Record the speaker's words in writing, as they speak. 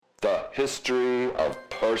The history of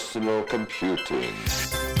personal computing.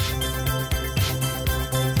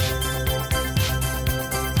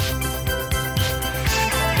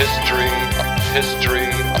 History of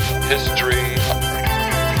personal computing.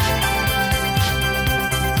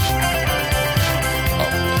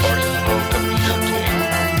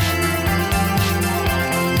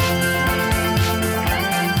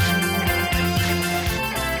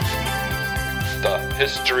 The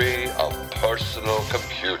history of personal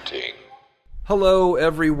computing. Hello,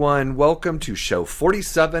 everyone. Welcome to show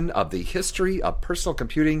 47 of the History of Personal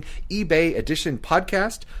Computing eBay Edition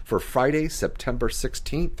podcast for Friday, September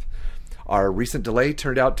 16th. Our recent delay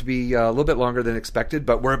turned out to be a little bit longer than expected,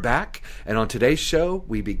 but we're back. And on today's show,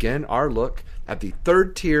 we begin our look at the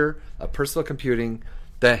third tier of personal computing,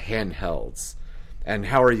 the handhelds. And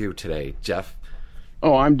how are you today, Jeff?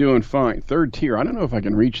 Oh, I'm doing fine. Third tier. I don't know if I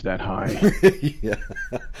can reach that high. Yeah.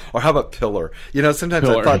 Or how about pillar? You know, sometimes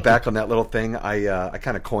I thought back on that little thing. I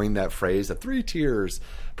kind of coined that phrase, the three tiers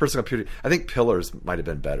personal computing. I think pillars might have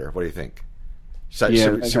been better. What do you think? Should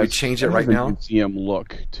we change it right now? Museum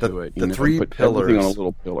look to it. The three put pillars. Everything on a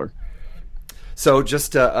little pillar. So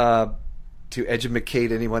just to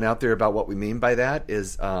educate anyone out there about what we mean by that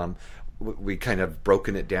is we kind of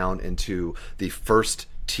broken it down into the first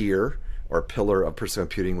tier or pillar of personal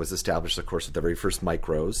computing was established, of course, with the very first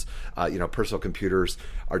micros. Personal computers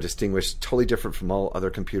are distinguished totally different from all other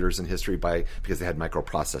computers in history because they had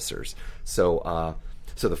microprocessors. So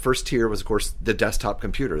the first tier was, of course, the desktop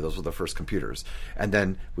computer. Those were the first computers. And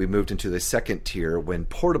then we moved into the second tier when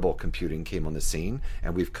portable computing came on the scene,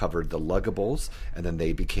 and we've covered the luggables, and then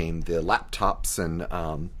they became the laptops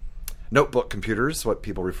and notebook computers, what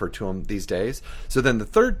people refer to them these days. So then the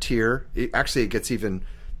third tier, it gets even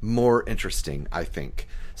more interesting, I think.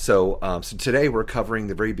 So today we're covering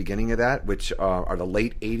the very beginning of that, which are the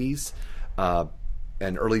late 80s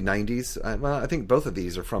and early 90s. I think both of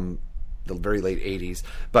these are from the very late 80s,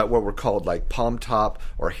 but what were called like palm top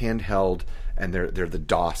or handheld, and they're the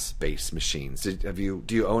DOS-based machines. Do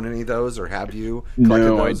you own any of those, or have you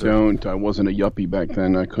collected those? No, I don't. I wasn't a yuppie back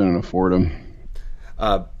then. I couldn't afford them.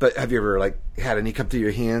 But have you ever had any come through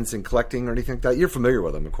your hands in collecting or anything like that? You're familiar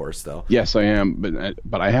with them, of course, though. Yes, I am,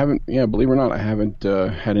 but I haven't. Yeah, believe it or not, I haven't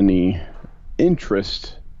had any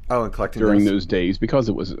interest. In collecting during those days because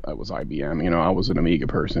I was IBM. I was an Amiga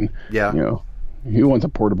person. Yeah. Who wants a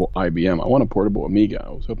portable IBM? I want a portable Amiga. I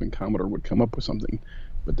was hoping Commodore would come up with something,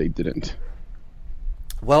 but they didn't.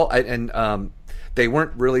 Well, they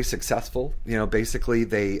weren't really successful. Basically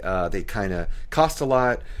they kind of cost a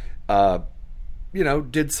lot.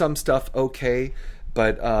 Did some stuff okay,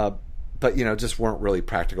 but just weren't really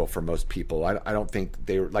practical for most people. I don't think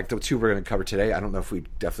they were like the two we're going to cover today. I don't know if we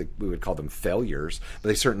would call them failures, but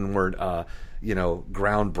they certainly weren't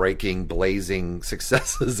groundbreaking, blazing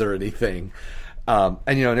successes or anything. And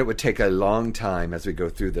it would take a long time as we go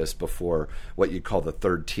through this before what you'd call the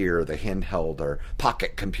third tier, the handheld or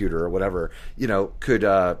Poqet computer or whatever, could,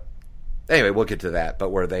 anyway, we'll get to that, but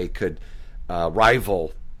where they could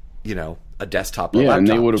rival, a desktop or laptop. Yeah, and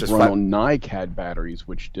they would have run on NiCad batteries,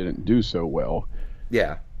 which didn't do so well.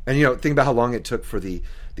 Yeah. And, think about how long it took for the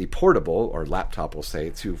portable or laptop, we'll say,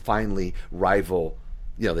 to finally rival,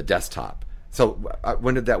 the desktop. So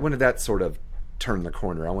when did that sort of turn the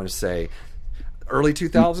corner? I want to say early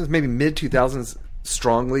 2000s, maybe mid 2000s,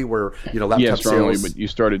 strongly, where laptop strongly, sales. But you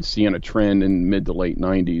started seeing a trend in mid to late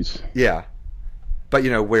 90s. Yeah, but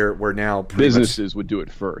we're now businesses would do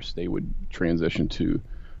it first. They would transition to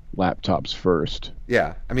laptops first.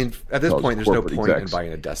 Yeah, I mean, at this point, there's no point execs. in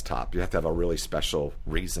buying a desktop. You have to have a really special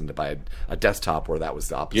reason to buy a desktop, where that was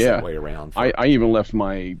the opposite way around. I even left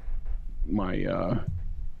my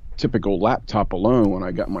typical laptop alone when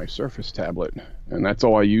I got my Surface tablet, and that's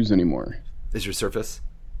all I use anymore. Is your Surface?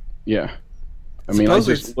 Yeah. I mean, I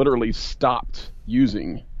just literally stopped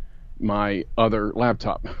using my other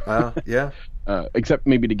laptop. Yeah. Except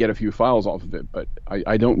maybe to get a few files off of it, but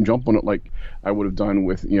I don't jump on it like I would have done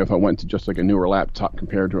with, if I went to just like a newer laptop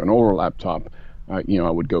compared to an older laptop, I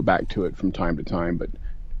would go back to it from time to time, but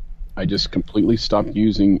I just completely stopped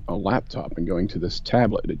using a laptop and going to this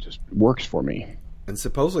tablet. It just works for me. And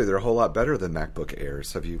supposedly they're a whole lot better than MacBook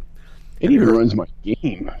Airs. It even runs my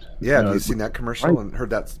game. Yeah, have you seen that commercial and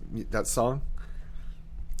heard that song?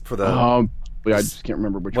 For the I just can't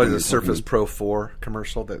remember which one. What is the Surface Pro 4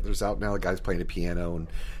 commercial that there's out now? The guy's playing a piano and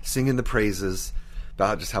singing the praises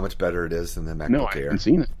about just how much better it is than the MacBook Air. No, I haven't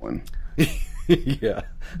seen that one. Yeah.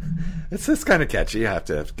 It's just kind of catchy. You have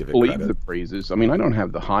to give it Believe credit. The praises. I mean, I don't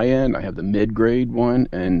have the high end. I have the mid-grade one,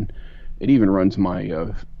 and it even runs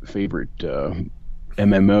my favorite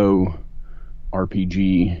MMO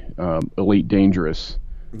RPG, Elite Dangerous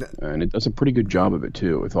and it does a pretty good job of it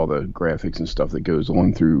too, with all the graphics and stuff that goes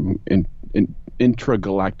on through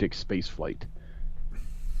intragalactic space flight.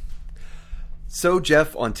 So,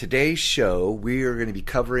 Jeff, on today's show, we are going to be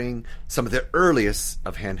covering some of the earliest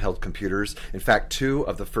of handheld computers. In fact, 2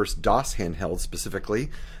 of the first DOS handhelds specifically,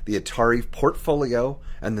 the Atari Portfolio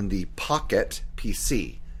and then the Poqet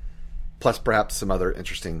PC, plus perhaps some other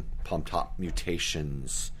interesting palm-top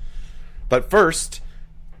mutations. But first,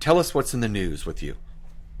 tell us what's in the news with you.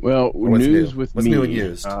 Well, news with what's me new and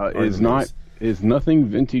used is nothing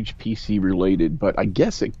vintage PC related, but I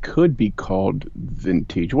guess it could be called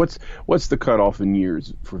vintage. What's the cutoff in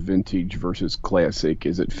years for vintage versus classic?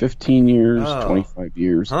 Is it 15 years, 25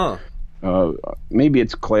 years? Huh. Maybe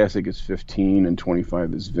it's classic is 15 and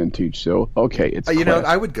 25 is vintage. So, okay, it's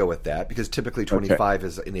I would go with that because typically 25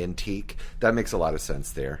 is an antique. That makes a lot of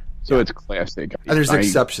sense there. So it's classic. And there's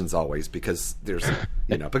exceptions always because there's,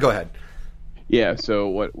 but go ahead. Yeah, so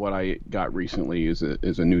what I got recently is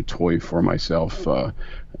a new toy for myself.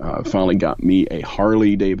 Finally got me a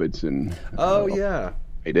Harley Davidson. Oh yeah.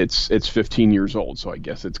 It's 15 years old, so I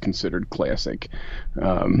guess it's considered classic.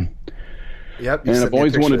 Yep. And I've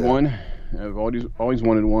always wanted one. I've always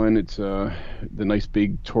wanted one. It's the nice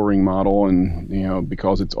big touring model, and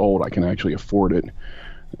because it's old, I can actually afford it.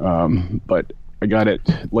 But I got it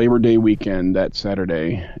Labor Day weekend that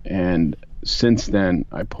Saturday, and since then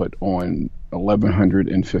I put on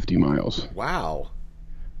 1,150 miles. Wow.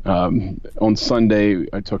 On Sunday,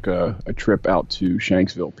 I took a trip out to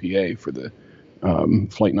Shanksville, PA for the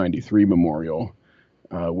Flight 93 Memorial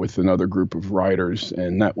with another group of riders,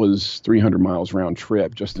 and that was 300 miles round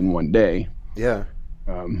trip just in one day. Yeah.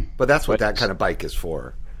 But that's what that kind of bike is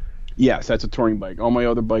for. Yes, that's a touring bike. All my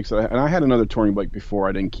other bikes, and I had another touring bike before.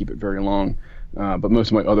 I didn't keep it very long, but most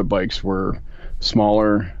of my other bikes were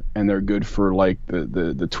smaller, and they're good for like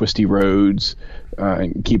the twisty roads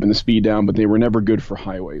and keeping the speed down, but they were never good for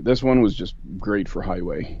highway. This one was just great for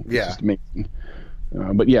highway. It's just amazing.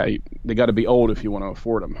 But yeah, they got to be old if you want to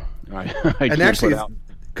afford them. And actually,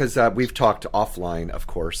 because we've talked offline, of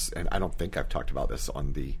course, and I don't think I've talked about this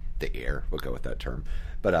on the air. We'll go with that term.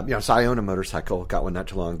 But so I own a motorcycle, got one not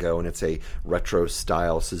too long ago, and it's a retro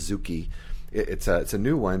style Suzuki. It's a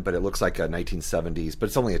new one, but it looks like a 1970s, but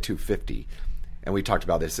it's only a 250. And we talked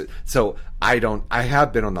about this. So I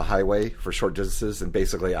have been on the highway for short distances, and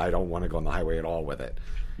basically I don't want to go on the highway at all with it.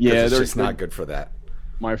 Yeah, it's just not good for that.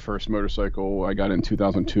 My first motorcycle I got in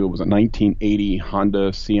 2002 was a 1980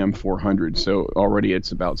 Honda CM400. So already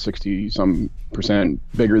it's about 60-some%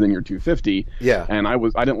 bigger than your 250. Yeah. And I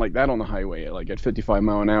didn't like that on the highway. Like at 55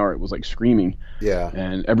 mile an hour, it was like screaming. Yeah.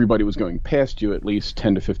 And everybody was going past you at least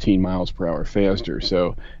 10 to 15 miles per hour faster.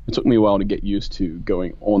 So it took me a while to get used to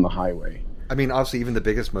going on the highway. I mean, obviously, even the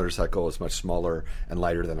biggest motorcycle is much smaller and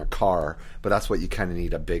lighter than a car, but that's what you kind of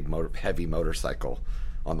need, a big, heavy motorcycle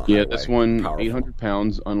on the highway. Yeah, this one, powerful. 800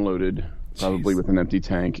 pounds unloaded, probably with an empty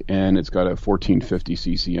tank, and it's got a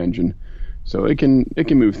 1450cc engine, so it can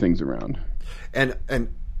move things around. And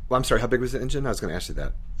well, I'm sorry, how big was the engine? I was going to ask you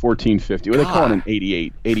that. 1450. Well, they call it an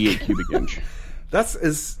 88 cubic inch.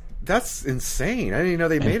 That's insane. I didn't even know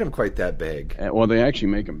they made them quite that big. Well, they actually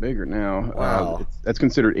make them bigger now. Wow. That's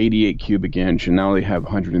considered 88 cubic inch, and now they have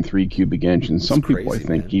 103 cubic inch, and some people, I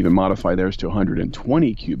think, even modify theirs to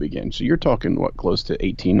 120 cubic inch. So you're talking, close to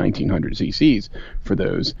 1900 cc's for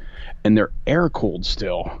those. And they're air-cooled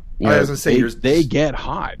still. I was going to say, they get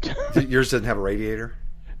hot. Yours doesn't have a radiator?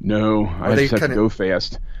 No, I just have to go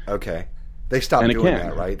fast. Okay. They stopped doing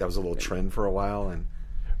that, right? That was a little trend for a while. And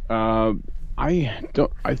I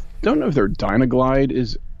don't know if their Dynaglide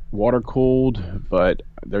is water cooled, but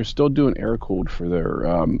they're still doing air cooled for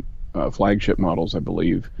their flagship models, I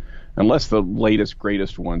believe. Unless the latest,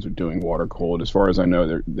 greatest ones are doing water cooled. As far as I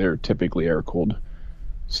know, they're typically air cooled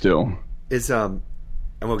still. And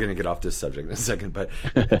we're going to get off this subject in a second, but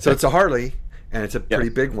so it's a Harley. And it's a pretty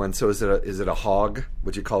big one. So is it a hog?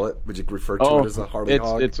 Would you call it? Would you refer to it as a Harley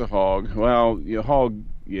hog? It's a hog. Well, hog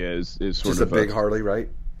is sort just of a big Harley, right?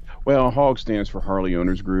 Well, HOG stands for Harley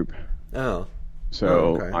Owners Group. Oh.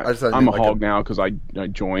 So okay. I'm a hog now because I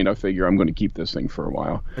joined. I figure I'm going to keep this thing for a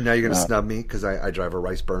while. And now you're going to snub me because I drive a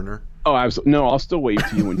rice burner? Oh, absolutely. No, I'll still wave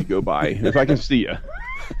to you when you go by. If I can see you.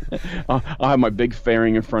 I'll have my big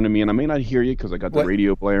fairing in front of me, and I may not hear you because I got the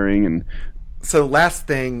radio blaring. And so last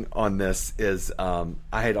thing on this is I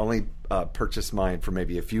had only purchased mine for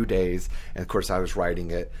maybe a few days, and of course I was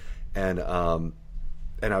riding it, and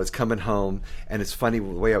I was coming home, and it's funny, the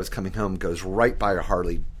way I was coming home goes right by a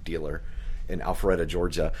Harley dealer in Alpharetta,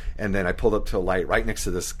 Georgia, and then I pulled up to a light right next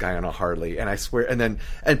to this guy on a Harley, and I swear, and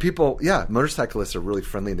people, motorcyclists are really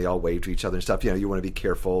friendly, and they all wave to each other and stuff. You want to be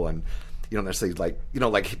careful, and you don't necessarily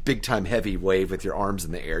like big time heavy wave with your arms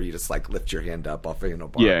in the air. You just like lift your hand up off a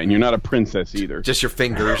handlebar. Yeah, and you're not a princess either. Just your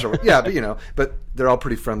fingers. But they're all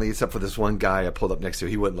pretty friendly except for this one guy I pulled up next to.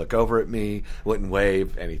 He wouldn't look over at me, wouldn't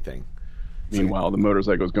wave, anything. Meanwhile, the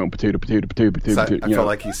motorcycle was going potato. So I felt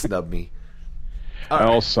like he snubbed me.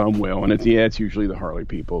 Some will, and it's usually the Harley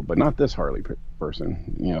people, but not this Harley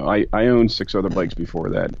person. I owned 6 other bikes before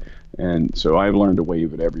that, and so I've learned to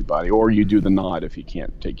wave at everybody, or you do the nod if you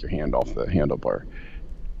can't take your hand off the handlebar.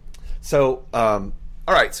 So, all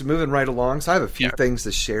right, so moving right along. So I have a few things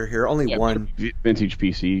to share here. Only one vintage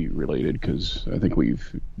PC related, because I think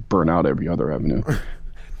we've burnt out every other avenue.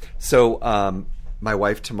 So, my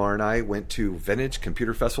wife Tamar and I went to Vintage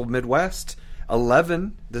Computer Festival Midwest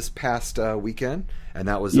 11 this past weekend, and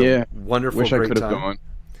that was a wonderful, wish great I could time. have gone.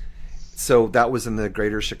 So that was in the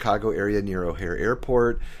greater Chicago area near O'Hare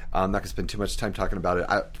Airport. I'm not going to spend too much time talking about it.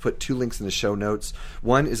 I put 2 links in the show notes.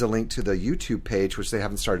 One is a link to the YouTube page, which they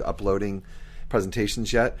haven't started uploading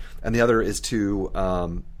presentations yet, and the other is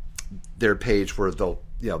to their page where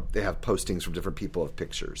they have postings from different people of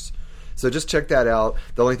pictures. So just check that out.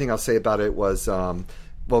 The only thing I'll say about it was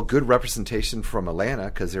good representation from Atlanta,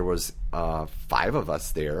 because there was 5 of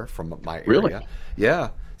us there from my area. Really? Yeah.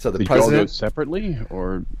 So the Did president you all go separately,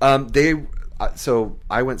 or so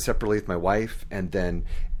I went separately with my wife, and then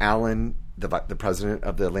Alan, the president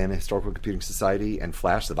of the Atlanta Historical Computing Society, and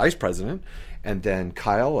Flash, the vice president, and then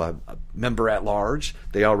Kyle, a member at large.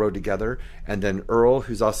 They all rode together, and then Earl,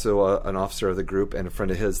 who's also an officer of the group and a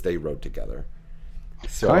friend of his, they rode together.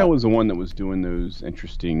 So, Kyle was the one that was doing those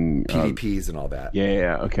interesting PDPs and all that.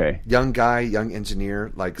 Yeah, okay. Young guy, young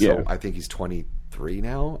engineer. I think he's 23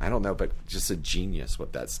 now. I don't know, but just a genius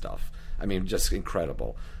with that stuff. I mean, just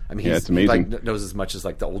incredible. I mean, it's amazing. He knows as much as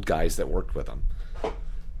the old guys that worked with him.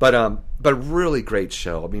 But really great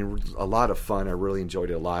show. I mean, a lot of fun. I really enjoyed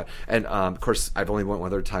it a lot. And of course, I've only went one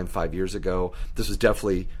other time 5 years ago. This was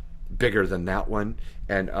definitely bigger than that one.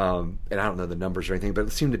 And I don't know the numbers or anything, but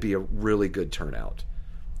it seemed to be a really good turnout.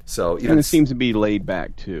 So and it seems to be laid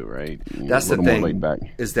back too, right? That's the thing. More laid back.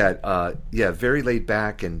 Is that very laid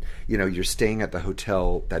back, and you're staying at the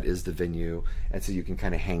hotel that is the venue, and so you can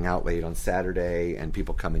kind of hang out late on Saturday, and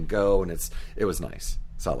people come and go, and it was nice.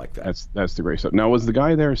 So I like that. That's the great stuff. Now, was the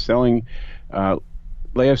guy there selling?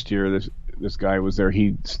 Last year, this guy was there.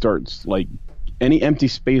 He starts any empty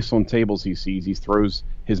space on tables he sees, he throws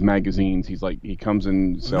his magazines. He comes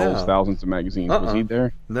and sells thousands of magazines. Was he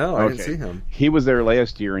there? No, I didn't see him. He was there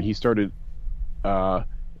last year, and he started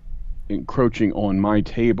encroaching on my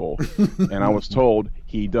table, and I was told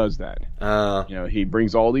he does that. He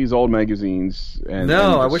brings all these old magazines, and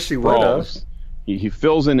I wish he would have. He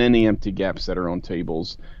fills in any empty gaps that are on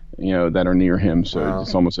tables, that are near him. So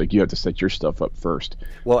it's almost like you have to set your stuff up first.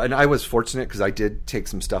 Well, and I was fortunate because I did take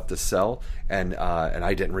some stuff to sell, and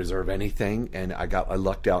I didn't reserve anything, and I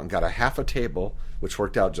lucked out and got a half a table, which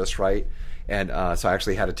worked out just right. And so I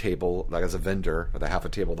actually had a table as a vendor with a half a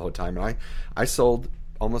table the whole time, and I sold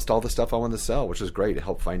almost all the stuff I wanted to sell, which was great. It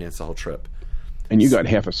helped finance the whole trip. And you got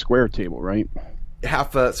half a square table, right?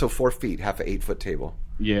 4 feet, half an 8-foot table.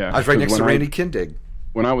 Yeah, I was right next to Randy Kindig.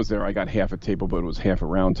 When I was there, I got half a table, but it was half a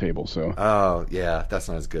round table. So. Oh yeah, that's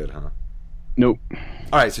not as good, huh? Nope.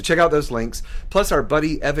 All right, so check out those links. Plus, our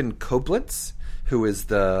buddy Evan Koblitz, who is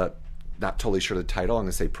not totally sure the title. I'm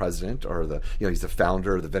going to say president, or he's the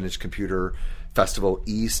founder of the Vintage Computer Festival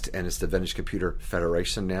East, and it's the Vintage Computer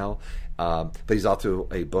Federation now. But he's also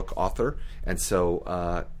a book author, and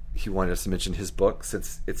so he wanted us to mention his book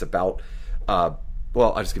since it's about.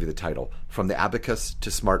 I'll just give you the title. From the Abacus to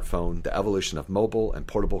Smartphone, the Evolution of Mobile and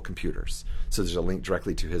Portable Computers. So there's a link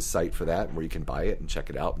directly to his site for that, where you can buy it and check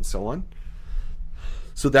it out and so on.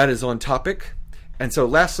 So that is on topic. And so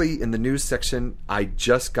lastly, in the news section, I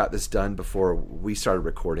just got this done before we started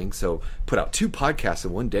recording. So put out 2 podcasts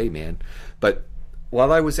in one day, man. But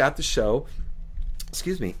while I was at the show,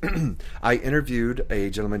 I interviewed a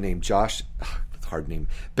gentleman named Josh, hard name,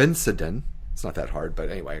 Bensadin. It's not that hard, but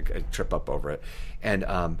anyway, I trip up over it.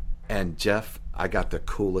 And Jeff, I got the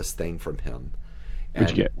coolest thing from him.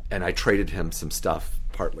 What'd you get? And I traded him some stuff,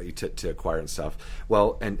 partly to acquire and stuff.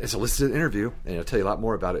 Well, and it's a listed interview, and I'll tell you a lot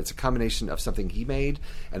more about it. It's a combination of something he made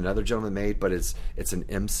and another gentleman made, but it's an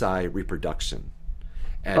MSI reproduction.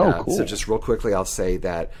 And cool. So just real quickly, I'll say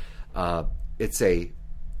that it's a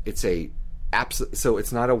so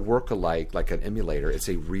it's not a work-alike like an emulator. It's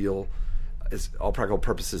a real. It's all practical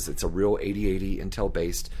purposes, it's a real 8080 Intel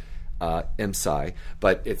based MSI,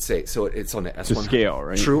 but it's on the S100 to scale,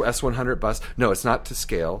 right? True S100 bus. No, it's not to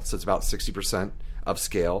scale, so it's about 60%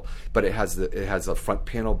 upscale, but it has a front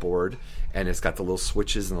panel board, and it's got the little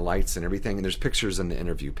switches and the lights and everything, and there's pictures in the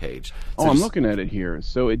interview page. So I'm looking at it here.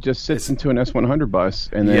 So it just sits into an S100 bus,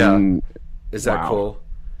 and then is that cool?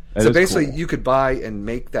 That so basically, cool. You could buy and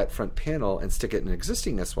make that front panel and stick it in an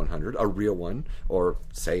existing S100, a real one, or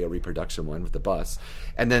say a reproduction one with the bus.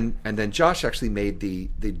 And then Josh actually made the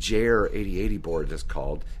JAIR 8080 board, it's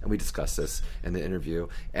called, and we discussed this in the interview.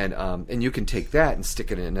 And you can take that and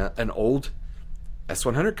stick it in an old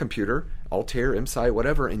S100 computer, Altair, MSI,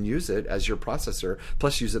 whatever, and use it as your processor.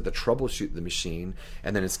 Plus, use it to troubleshoot the machine.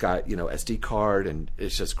 And then it's got SD card, and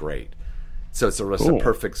it's just great. So it's a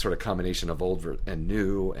perfect sort of combination of old and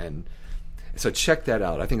new, and so check that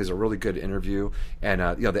out. I think it's a really good interview, and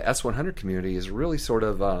the S100 community is really sort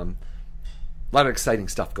of a lot of exciting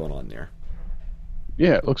stuff going on there.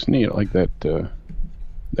 Yeah, it looks neat. I like that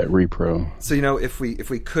repro. So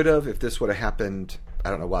if this would have happened, I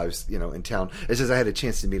don't know why I was in town. It's just I had a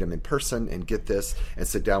chance to meet him in person and get this and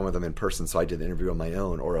sit down with him in person. So I did the interview on my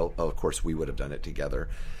own, or of course we would have done it together.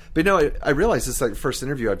 But I realized this is like the first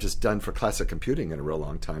interview I've just done for Classic Computing in a real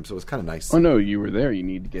long time, so it was kind of nice. Oh no, you were there. You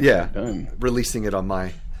need to get it done. Releasing it on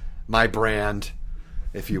my brand,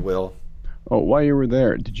 if you will. Oh, while you were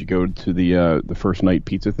there, did you go to the first night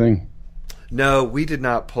pizza thing? No, we did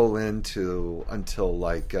not pull until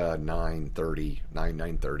like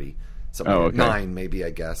 9:30, something like 9 maybe, I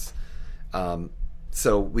guess.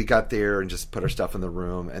 So we got there and just put our stuff in the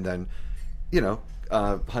room, and then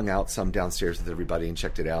hung out some downstairs with everybody and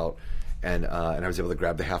checked it out, and I was able to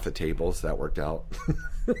grab the half the table, so that worked out.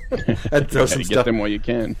 And throw some stuff. Get them while you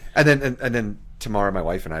can. And then tomorrow, my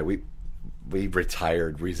wife and I we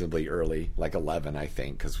retired reasonably early, like 11, I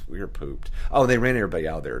think, because we were pooped. Oh, they ran everybody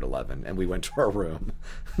out there at 11, and we went to our room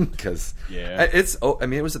because it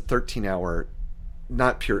was a 13-hour.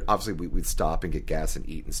 Not pure. Obviously, we'd stop and get gas and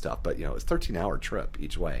eat and stuff, but it was a 13-hour trip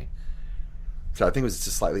each way. So I think it was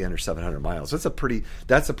just slightly under 700 miles. That's a pretty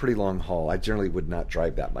long haul. I generally would not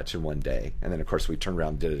drive that much in one day. And then of course we turned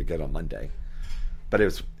around and did it again on Monday. But it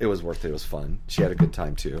was worth it. It was fun. She had a good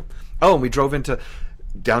time too. Oh, and we drove into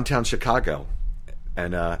downtown Chicago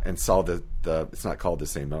and saw the it's not called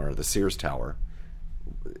this anymore, the Sears Tower.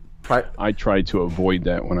 I tried to avoid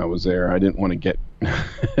that when I was there. I didn't want to get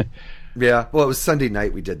Yeah, well, it was Sunday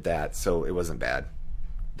night we did that, so it wasn't bad.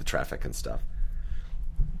 The traffic and stuff.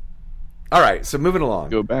 All right, so moving along.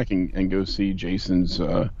 Go back and go see Jason's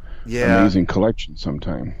amazing collection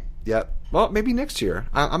sometime. Yep. Well, maybe next year.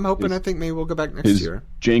 I'm hoping. I think maybe we'll go back next year.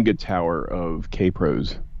 Jenga tower of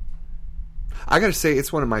K-Pros. I got to say,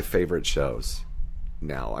 it's one of my favorite shows.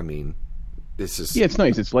 Now, I mean, this is it's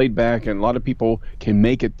nice. It's laid back, and a lot of people can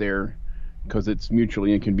make it there because it's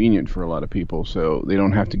mutually inconvenient for a lot of people. So they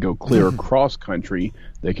don't have to go clear across country.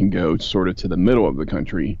 They can go sort of to the middle of the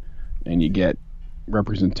country, and you get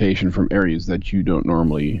representation from areas that you don't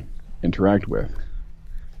normally interact with.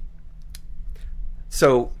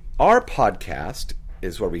 So our podcast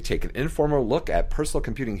is where we take an informal look at personal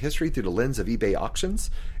computing history through the lens of eBay auctions.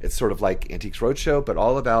 It's sort of like Antiques Roadshow, but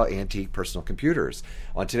all about antique personal computers.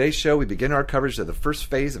 On today's show, we begin our coverage of the first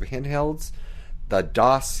phase of handhelds, the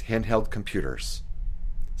DOS handheld computers.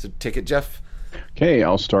 So take it, Jeff. Okay,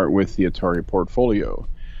 I'll start with the Atari Portfolio.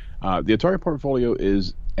 The Atari Portfolio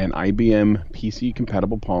is an IBM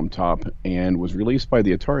PC-compatible palm top and was released by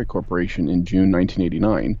the Atari Corporation in June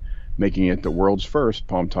 1989, making it the world's first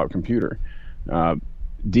palm top computer.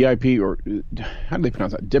 DIP, or how do they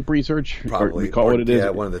pronounce that? DIP Research? Probably. Or what it is?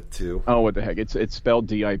 Yeah, one of the two. Oh, what the heck. It's spelled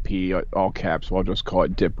DIP, all caps, so I'll just call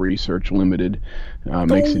it DIP Research Limited.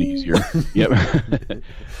 Makes it easier. Yep.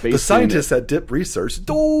 The scientists at DIP Research.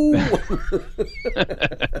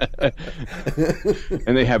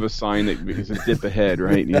 And they have a sign that because it's dip ahead,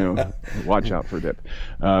 right? Watch out for dip.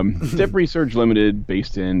 DIP Research Limited,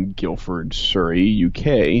 based in Guildford, Surrey,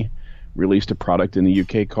 UK, released a product in the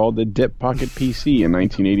UK called the DIP Pocket PC in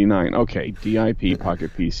 1989. Okay, DIP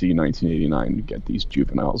Pocket PC 1989. You get these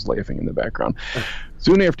juveniles laughing in the background.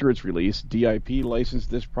 Soon after its release, DIP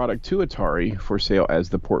licensed this product to Atari for sale as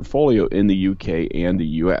the Portfolio in the UK and the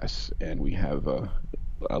US. And we have a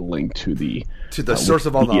link to the source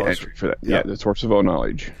of all knowledge for that. Yep. Yeah, the source of all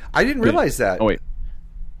knowledge. I didn't realize that. Oh wait,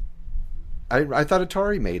 I thought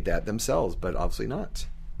Atari made that themselves, but obviously not.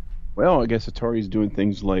 Well, I guess Atari's doing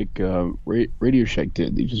things like Radio Shack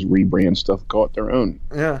did. They just rebrand stuff, call it their own.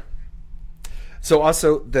 Yeah. So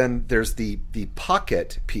also then there's the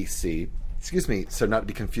Poqet PC. Excuse me, so not to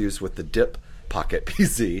be confused with the DIP Pocket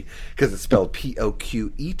PC, because it's spelled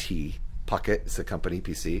Poqet Poqet is a company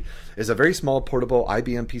PC, is a very small portable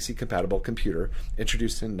IBM PC compatible computer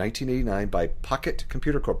introduced in 1989 by Poqet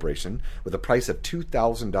Computer Corporation with a price of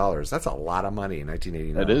 $2,000. That's a lot of money in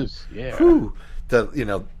 1989. That is, yeah. Whew.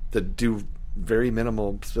 To do very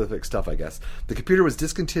minimal specific stuff, I guess. The computer was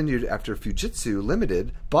discontinued after Fujitsu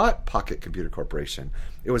Limited bought Poqet Computer Corporation.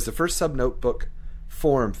 It was the first sub-notebook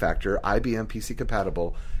form factor IBM PC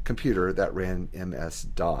compatible computer that ran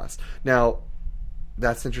MS-DOS. Now,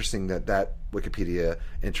 that's interesting that Wikipedia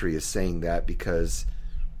entry is saying that, because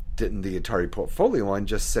didn't the Atari Portfolio one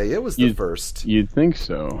just say it was the first? You'd think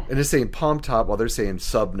so. And it's saying Palm Top while they're saying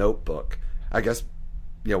sub-notebook. I guess,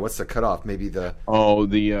 what's the cutoff? Maybe the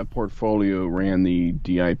Portfolio ran the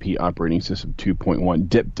DIP operating system 2.1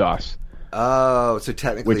 DIP-DOS. Oh, so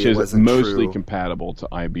technically which it is wasn't mostly true. Compatible to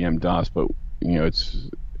IBM DOS, but it's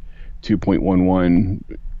 2.11,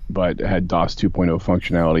 but it had DOS 2.0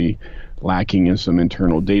 functionality, lacking in some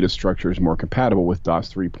internal data structures, more compatible with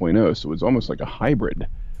DOS 3.0. So it's almost like a hybrid.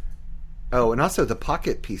 Oh, and also the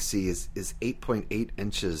Poqet PC is 8.8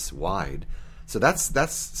 inches wide, so that's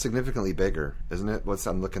significantly bigger, isn't it?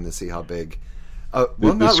 I'm looking to see how big. Well,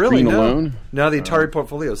 the not screen really. No, alone? no, the Atari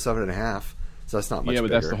Portfolio is 7.5, so that's not much. Yeah, but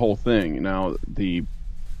bigger. that's the whole thing. Now the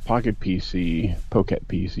Poqet PC. Poqet.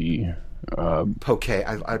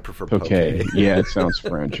 I prefer Poqet. Poqet. Yeah, it sounds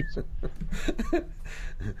French.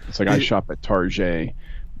 It's like I shop at Target.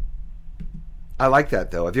 I like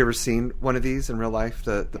that, though. Have you ever seen one of these in real life,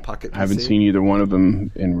 the Poqet PC? I haven't seen either one of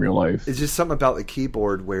them in real life. It's just something about the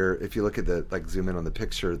keyboard where if you look at zoom in on the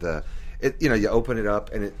picture, you open it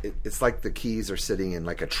up and it's like the keys are sitting in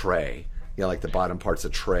like a tray. Like the bottom part's a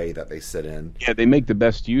tray that they sit in. Yeah, they make the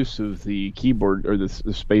best use of the keyboard or the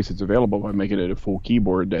space that's available by making it a full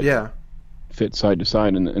keyboard that fits side to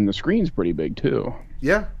side, and the screen's pretty big too.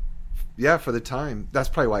 Yeah, for the time. That's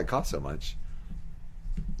probably why it costs so much.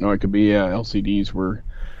 No, it could be. LCDs were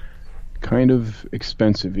kind of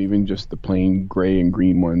expensive, even just the plain gray and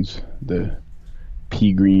green ones, the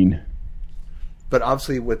pea green. But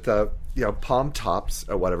obviously, with the palm tops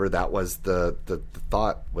or whatever, that was the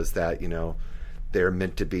thought was that they're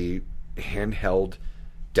meant to be handheld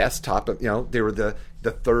desktop. They were the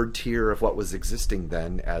third tier of what was existing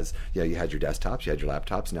then. As you had your desktops, you had your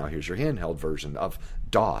laptops. Now here's your handheld version of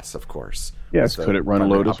DOS, of course. Yes, could it run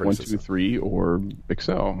Lotus 1-2-3 or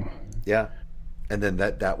Excel? Yeah, and then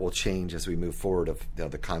that will change as we move forward of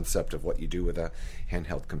the concept of what you do with a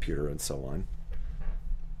handheld computer and so on.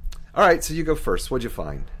 All right, so you go first. What'd you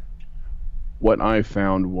find? What I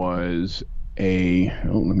found was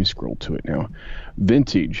let me scroll to it now.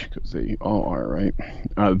 Vintage, because they all are, right?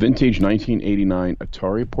 Vintage 1989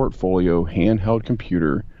 Atari Portfolio handheld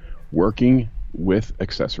computer working with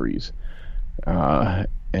accessories. And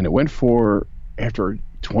it went for, after a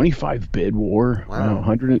 25 bid war, wow.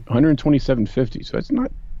 $127.50. So it's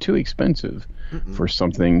not too expensive for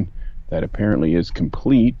something that apparently is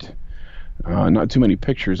complete. Not too many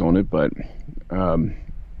pictures on it, but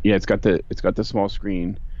it's got the small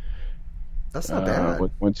screen. That's not bad.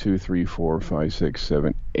 With 1, 2, 3, 4, 5, 6,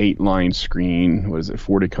 7, 8 line screen. What is it?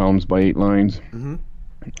 40 columns by 8 lines.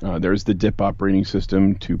 Mm-hmm. There's the DIP operating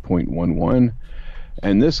system 2.11.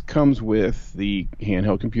 And this comes with the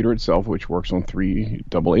handheld computer itself, which works on 3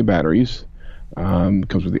 AA batteries.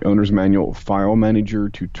 Comes with the owner's manual, file manager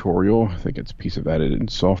tutorial. I think it's a piece of edited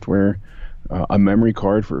software. A memory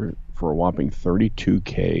card for a whopping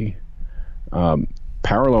 32K.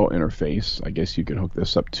 Parallel interface. I guess you can hook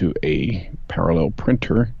this up to a parallel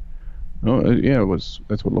printer. Oh, yeah,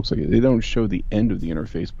 that's what it looks like. They don't show the end of the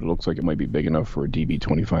interface, but it looks like it might be big enough for a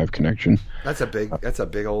DB25 connection. That's a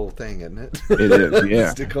big old thing, isn't it? It is, yeah.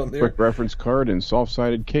 Stick on there. Quick reference card and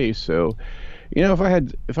soft-sided case. So, if I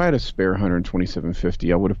had a spare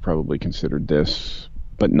 $127.50, I would have probably considered this,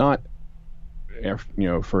 but not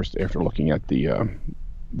first after looking at the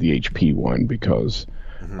HP one, because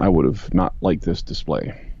I would have not liked this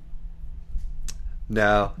display.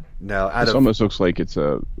 No. It almost looks like it's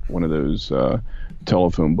one of those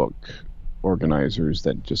telephone book organizers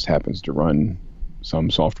that just happens to run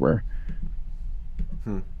some software.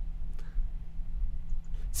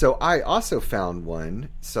 So I also found one.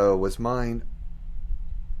 So was mine.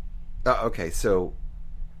 Okay, so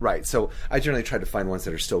right. So I generally try to find ones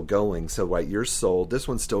that are still going. So right, yours sold. This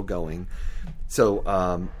one's still going.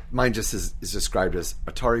 So mine just is described as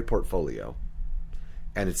Atari Portfolio,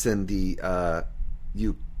 and it's in the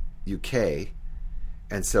UK,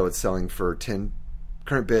 and so it's selling for opening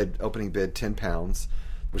bid £10,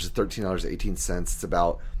 which is $13.18. It's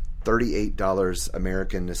about $38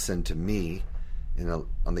 American to send to me,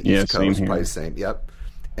 on the East Coast, probably the same. Yep,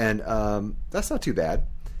 and that's not too bad.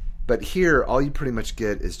 But here, all you pretty much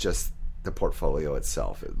get is just the Portfolio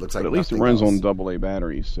itself. It looks like but at least it nothing runs else. on AA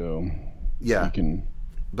batteries, so Yeah, you can.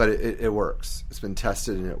 but it works. It's been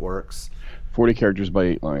tested and it works. 40 characters by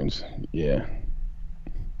 8 lines. Yeah.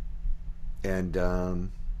 And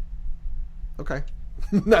okay,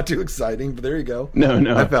 not too exciting, but there you go. No.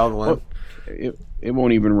 I found one. Well, it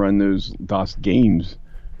won't even run those DOS games.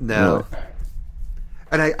 No.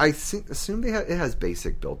 And I assume it has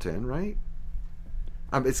BASIC built in, right?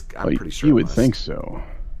 I'm pretty sure. You it would must. think so.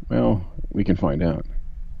 Well, we can find out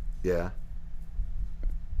Yeah.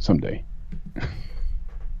 someday.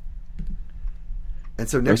 And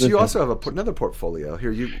so next, you also have another Portfolio.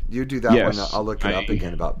 Here, you do that Yes, one. I'll look it up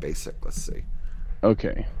again about BASIC. Let's see.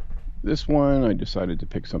 Okay. This one, I decided to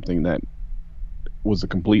pick something that was a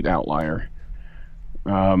complete outlier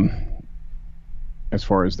as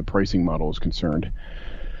far as the pricing model is concerned.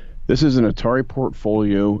 This is an Atari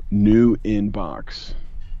Portfolio new in box.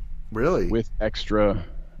 Really? With extra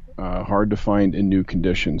hard to find in new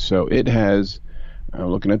condition. So it has,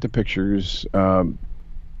 looking at the pictures,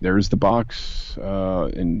 there's the box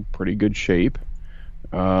in pretty good shape.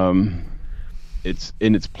 It's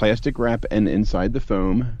in its plastic wrap and inside the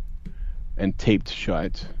foam and taped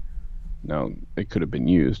shut. Now, it could have been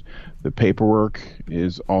used. The paperwork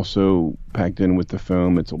is also packed in with the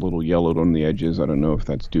foam. It's a little yellowed on the edges. I don't know if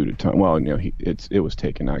that's due to time. Well, it was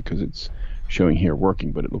taken out because it's showing here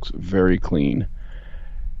working, but it looks very clean.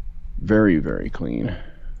 Very, very clean.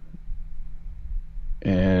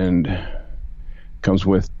 And comes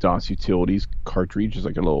with DOS Utilities cartridge. It's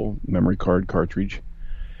like a little memory card cartridge.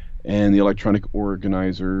 And the electronic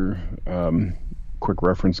organizer, quick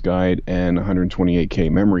reference guide, and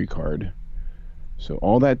 128K memory card. So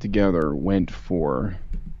all that together went for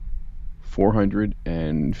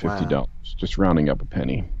 $450, Wow. just rounding up a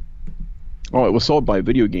penny. Oh, it was sold by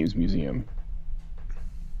Video Games Museum.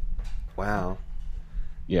 Wow.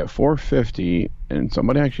 Yeah, $450, and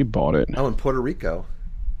somebody actually bought it. Oh, in Puerto Rico.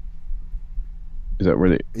 Is that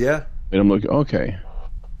where they? Yeah. And I'm looking. Okay.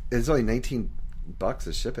 It's only $19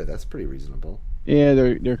 to ship it. That's pretty reasonable. Yeah,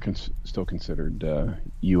 they're still considered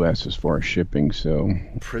U.S. as far as shipping. So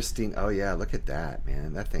Pristine. Oh yeah, look at that,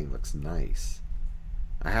 man. That thing looks nice.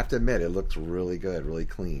 I have to admit, it looks really good, really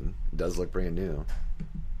clean. It does look brand new.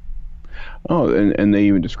 Oh, and they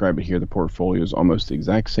even describe it here. The Portfolio is almost the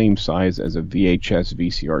exact same size as a VHS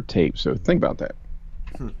VCR tape. So think about that.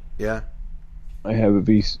 Yeah. I have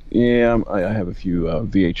a I have a few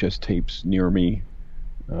VHS tapes near me.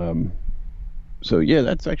 So yeah,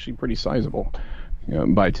 that's actually pretty sizable,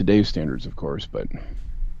 by today's standards, of course. But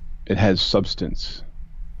it has substance.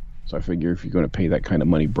 So I figure if you're going to pay that kind of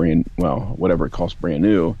money, whatever it costs brand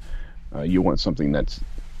new, you want something that's,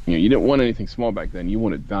 you didn't want anything small back then. You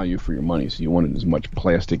wanted value for your money, so you wanted as much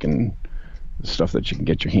plastic and stuff that you can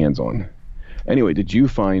get your hands on. Anyway, did you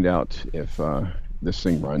find out if this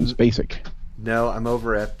thing runs BASIC? No, I'm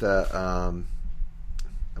over at the.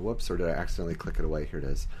 Whoops, or did I accidentally click it away? Here it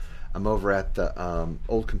is. I'm over at the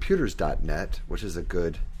oldcomputers.net, which is a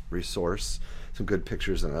good resource. Some good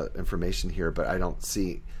pictures and information here, but I don't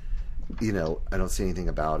see, I don't see anything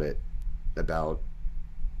about it.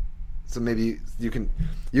 So maybe you give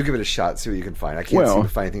it a shot, see what you can find. I can't seem to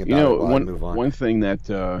find anything about it while I move on. One thing that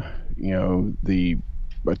the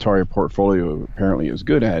Atari Portfolio apparently is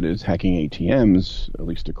good at is hacking ATMs, at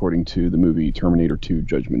least according to the movie Terminator 2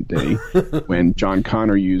 Judgment Day, when John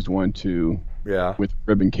Connor used one with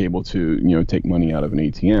ribbon cable to take money out of an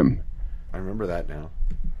ATM. I remember that now.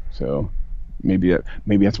 So maybe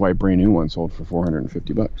that's why a brand new one sold for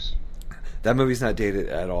 $450. That movie's not dated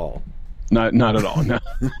at all. Not at all. No.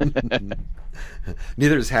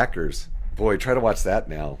 Neither is Hackers. Boy, try to watch that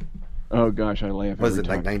now. Oh gosh, I laugh. Was every it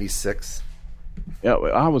time. like 96? Yeah,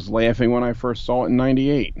 I was laughing when I first saw it in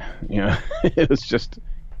 '98. It was just,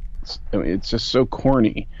 it's just so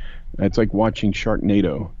corny. It's like watching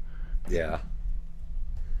Sharknado. Yeah.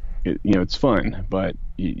 It's fun, but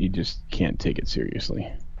you just can't take it seriously.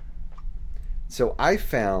 So I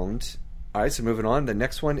found. All right, so moving on. The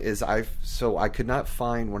next one is I could not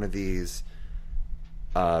find one of these.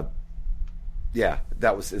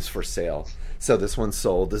 Is for sale. So this one's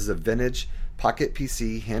sold. This is a vintage Poqet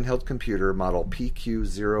PC handheld computer model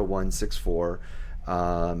PQ0164.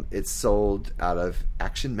 It's sold out of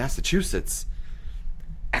Action, Massachusetts.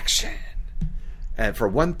 Action. And for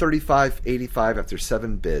 $135.85 after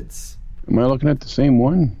 7 bids. Am I looking at the same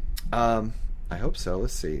one? I hope so.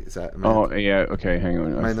 Let's see. Is that? Yeah. Okay, hang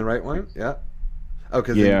on. Am I in the right one? Yeah. Oh,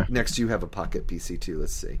 because next you have a Poqet PC too.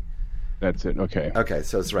 Let's see. That's it. Okay. Okay,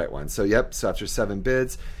 so it's the right one. So yep. So after 7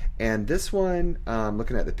 bids, and this one,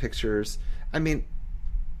 looking at the pictures, I mean,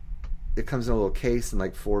 it comes in a little case and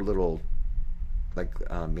like 4 little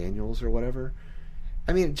manuals or whatever.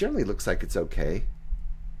 I mean, it generally looks like it's okay.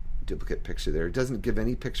 Duplicate picture there. It doesn't give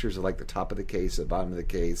any pictures of like the top of the case, the bottom of the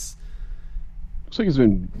case. Looks like it's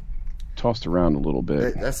been tossed around a little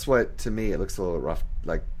bit. That's what, to me, it looks a little rough.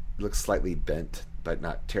 Like, looks slightly bent, but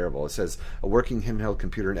not terrible. It says, a working handheld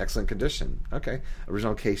computer in excellent condition. Okay.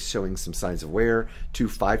 Original case showing some signs of wear. 2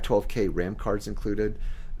 512K RAM cards included.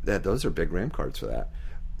 Those are big RAM cards for that.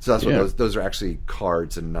 So that's what those are actually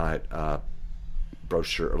cards and not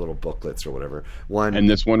brochure or little booklets or whatever. And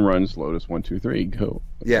this one runs Lotus 123 Go.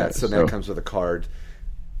 Yeah, so now it comes with a card.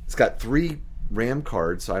 It's got 3 RAM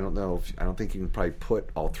cards, so I don't think you can probably put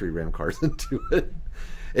all 3 RAM cards into it.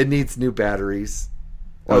 It needs new batteries.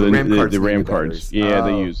 The RAM cards. Yeah,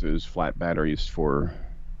 they use those flat batteries for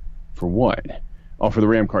what? Oh, for the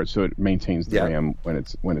RAM card, so it maintains the RAM when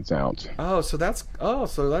it's out. So that is cool.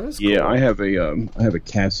 Yeah, I have a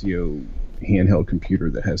Casio handheld computer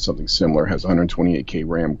that has something similar. Has a 128K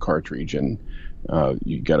RAM cartridge, and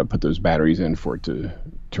you got to put those batteries in for it to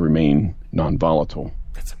remain non-volatile.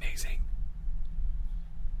 That's amazing.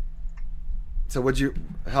 So what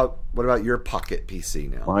about your Poqet PC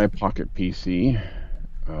now? My Poqet PC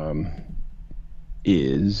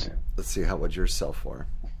is, let's see, what'd yours sell for?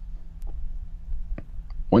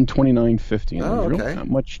 $129.50. Oh, there's okay. really not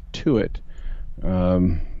much to it.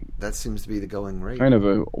 That seems to be the going rate. Kind of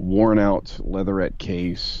a worn out leatherette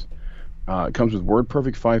case. It comes with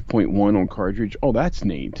WordPerfect 5.1 on cartridge. Oh, that's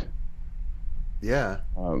neat. Yeah.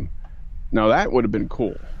 Now that would have been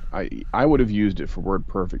cool. I would have used it for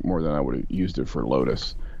WordPerfect more than I would have used it for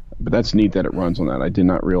Lotus. But that's neat that it runs on that. I did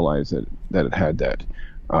not realize that it had that.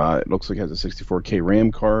 It looks like it has a 64K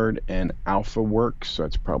RAM card and Alpha Works. So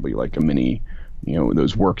it's probably like a mini,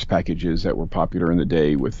 those Works packages that were popular in the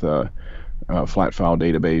day with flat file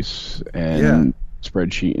database and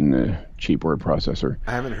spreadsheet and the cheap word processor.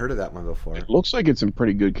 I haven't heard of that one before. It looks like it's in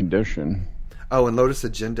pretty good condition. Oh, and Lotus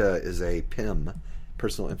Agenda is a PIM,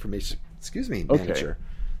 personal information. Manager.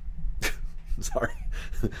 Okay. Sorry.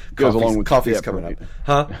 Goes along with coffee's dip, coming right? up.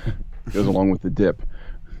 Huh? Goes along with the dip.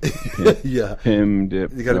 Yeah. PIM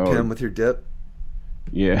dip. You got a PIM with your dip?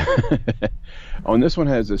 Yeah. On this one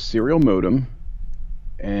has a serial modem,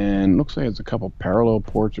 and looks like it's a couple parallel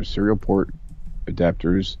ports or serial port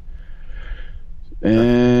adapters,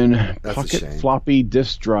 and Poqet floppy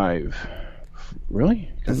disk drive.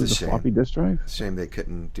 Really? That's a shame. Floppy disk drive? Shame they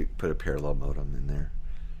couldn't put a parallel modem in there.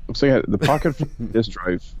 Looks like the Poqet disk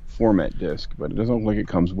drive format disk, but it doesn't look like it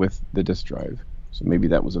comes with the disk drive. So maybe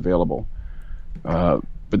that was available.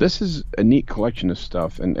 But this is a neat collection of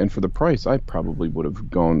stuff, and for the price, I probably would have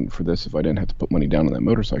gone for this if I didn't have to put money down on that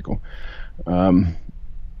motorcycle.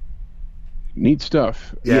 Neat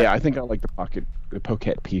stuff. Yeah, I think I like the Poqet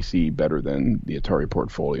PC better than the Atari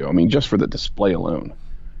Portfolio. I mean, just for the display alone.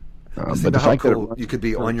 But the fact that you could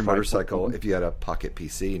be on your motorcycle if you had a Poqet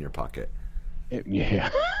PC in your pocket.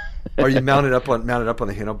 Or you mounted up on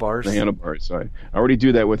the handlebars. The handlebars. I already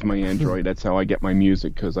do that with my Android. That's how I get my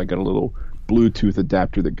music, because I got a little Bluetooth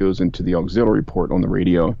adapter that goes into the auxiliary port on the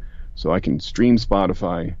radio, so I can stream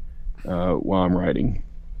Spotify while I'm riding.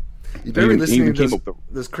 You better be listening to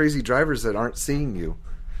those crazy drivers that aren't seeing you.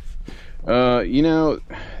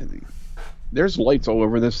 There's lights all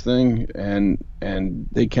over this thing, and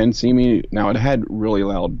they can see me. Now, it had really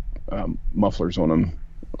loud mufflers on them,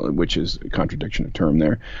 which is a contradiction of term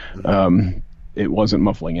there. It wasn't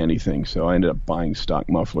muffling anything, so I ended up buying stock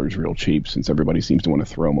mufflers real cheap, since everybody seems to want to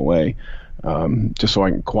throw them away, just so I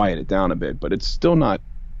can quiet it down a bit. But it's still not,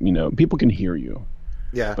 people can hear you.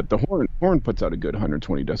 Yeah. But the horn puts out a good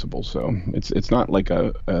 120 decibels, so it's not like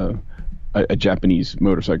a Japanese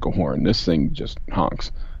motorcycle horn. This thing just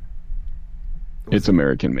honks. It's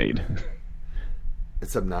American made.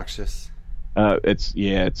 It's obnoxious. It's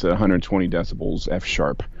 120 decibels F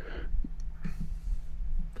sharp.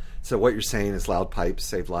 So what you're saying is loud pipes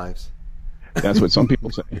save lives? That's what some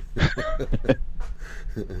people say.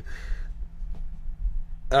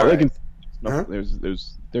 All right. There's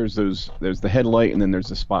the headlight, and then there's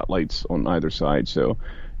the spotlights on either side, so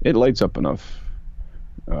it lights up enough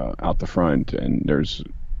out the front, and there's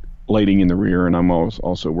lighting in the rear, and I'm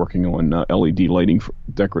also working on LED lighting,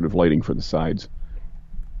 decorative lighting for the sides.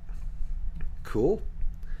 Cool.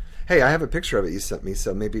 Hey, I have a picture of it you sent me,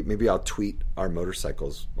 so maybe I'll tweet our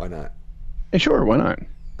motorcycles. Why not? Hey, sure, why not?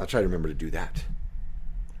 I'll try to remember to do that.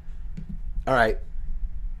 All right.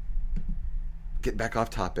 Get back off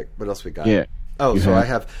topic. What else we got? Yeah.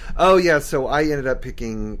 So I ended up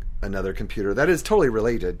picking another computer that is totally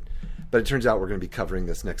related, but it turns out we're going to be covering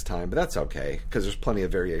this next time, but that's okay, because there's plenty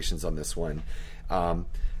of variations on this one.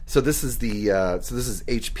 So this is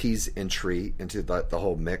HP's entry into the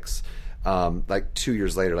whole mix. like 2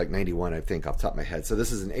 years later, like 91, I think, off the top of my head. So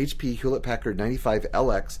this is an HP Hewlett-Packard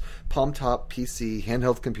 95LX palm-top PC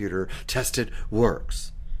handheld computer. Tested,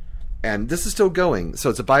 works. And this is still going. So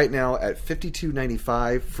it's a buy it now at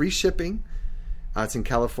 $52.95, free shipping. It's in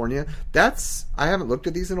California. I haven't looked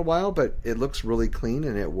at these in a while, but it looks really clean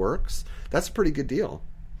and it works. That's a pretty good deal.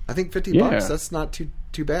 I think $50, that's not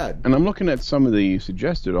too bad. And I'm looking at some of the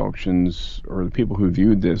suggested auctions or the people who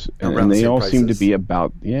viewed this, and they all prices. seem to be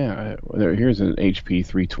about, here's an HP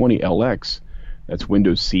 320LX that's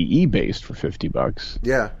Windows CE based for $50.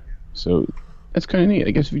 Yeah. So that's kind of neat.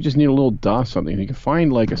 I guess if you just need a little DOS something, if you can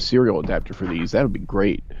find like a serial adapter for these, that would be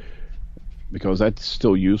great, because that's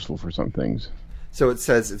still useful for some things. So it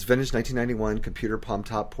says it's vintage 1991 computer palm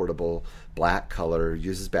top portable, black color,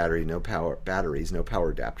 uses batteries, no power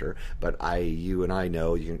adapter. But you and I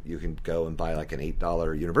know you can go and buy like an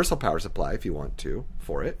 $8 universal power supply if you want to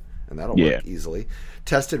for it, and that'll work easily.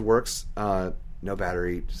 Tested, works. No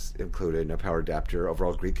batteries included, no power adapter.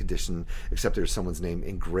 Overall great condition, except there's someone's name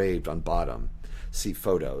engraved on bottom. See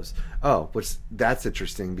photos. Oh, that's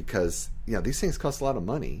interesting because these things cost a lot of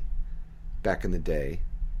money back in the day.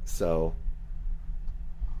 So.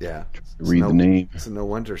 Yeah. Read the name. So no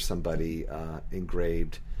wonder somebody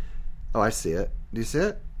engraved. Oh, I see it. Do you see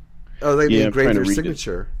it? Oh, they engraved their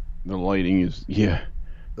signature. The lighting is,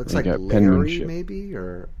 looks like Larry, maybe,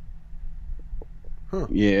 or... Huh.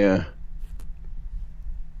 Yeah.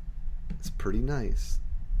 It's pretty nice.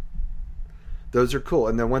 Those are cool.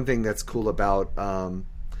 And then one thing that's cool about...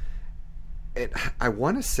 I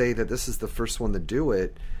want to say that this is the first one to do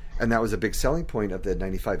it, and that was a big selling point of the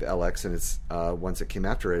 95LX and its ones that came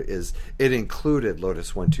after it, is it included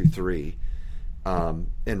Lotus 123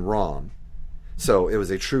 in ROM. So it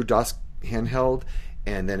was a true DOS handheld,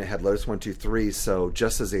 and then it had Lotus 123. So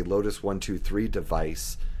just as a Lotus 123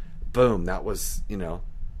 device, boom, that was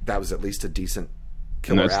at least a decent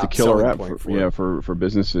killer app. And that's the killer app for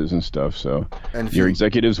businesses and stuff. So and your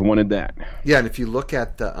executives wanted that. Yeah, and if you look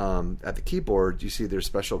at the keyboard, you see there's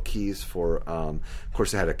special keys for. Of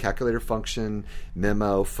course, it had a calculator function,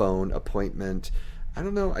 memo, phone, appointment. I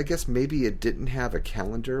don't know. I guess maybe it didn't have a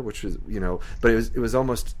calendar, which was but it was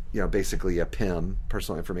almost basically a PIM,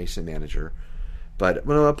 personal information manager. But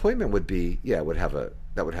an appointment would be would have a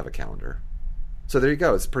calendar. So there you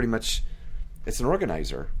go. It's pretty much it's an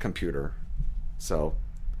organizer computer. So,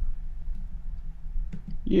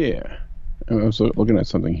 yeah, I was looking at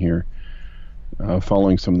something here,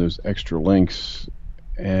 following some of those extra links,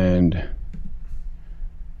 and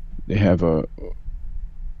they have a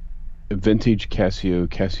vintage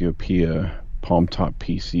Cassiopeia palm top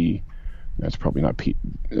PC. That's probably not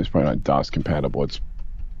DOS compatible. It's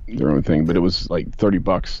their own thing, but it was like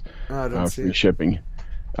 $30 free shipping.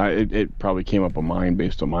 It probably came up on mine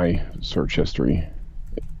based on my search history.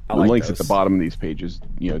 The links at the bottom of these pages,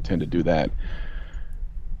 tend to do that.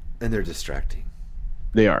 And they're distracting.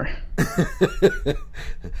 They are.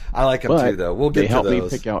 I like them too, though. We'll get to those. They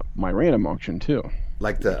helped me pick out my random auction, too.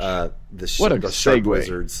 Like the shark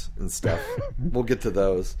wizards and stuff. We'll get to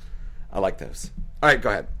those. I like those. All right, go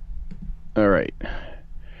ahead. All right.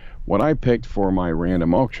 What I picked for my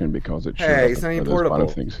random auction, because it showed up it's not even portable.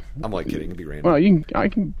 Things. I'm like kidding. It can be random. Well, I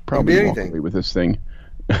can probably walk away with this thing.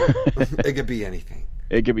 It could be anything.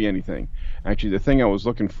 It could be anything. Actually, the thing I was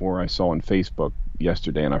looking for, I saw on Facebook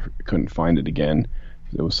yesterday, and I couldn't find it again.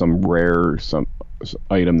 There was some rare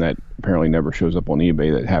item that apparently never shows up on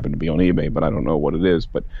eBay that happened to be on eBay, but I don't know what it is.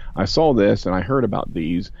 But I saw this, and I heard about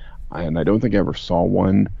these, and I don't think I ever saw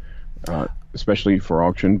one, especially for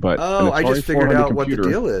auction. But I just figured out what the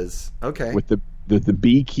deal is. Okay. With the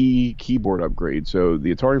B key keyboard upgrade. So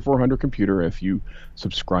the Atari 400 computer, if you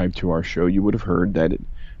subscribe to our show, you would have heard that it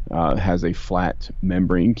has a flat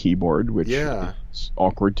membrane keyboard, which is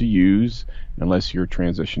awkward to use unless you're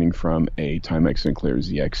transitioning from a Timex Sinclair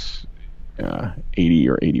ZX 80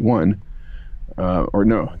 or 81. Or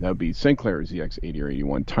no, that would be Sinclair ZX 80 or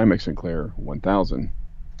 81, Timex Sinclair 1000.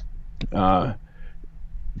 But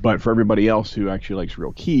for everybody else who actually likes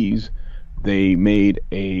real keys, they made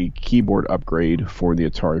a keyboard upgrade for the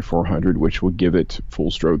Atari 400, which would give it full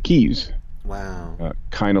stroke keys. Wow.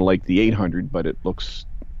 Kind of like the 800, but it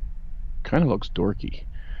kind of looks dorky.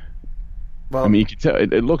 Well, I mean, you can tell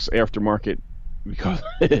it looks aftermarket because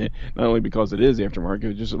not only because it is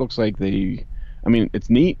aftermarket, it looks like it's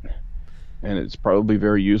neat and it's probably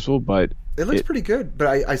very useful, but it looks pretty good. But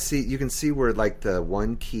I see, you can see where like the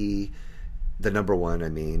one key, the number one,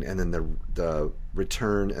 and then the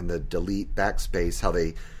return and the delete backspace, how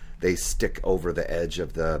they stick over the edge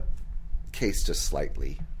of the case just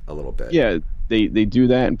slightly a little bit. Yeah, they do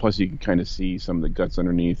that, and plus you can kind of see some of the guts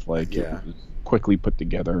underneath, like it was quickly put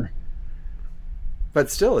together.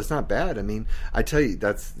 But still, it's not bad. I mean, I tell you,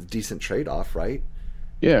 that's a decent trade-off, right?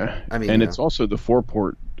 Yeah, I mean, and it's also the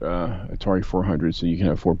 4-port Atari 400, so you can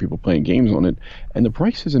have 4 people playing games on it. And the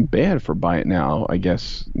price isn't bad for buy it now. I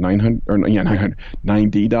guess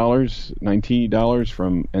 $90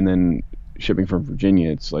 from, and then shipping from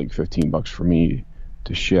Virginia, it's like $15 for me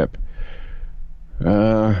to ship.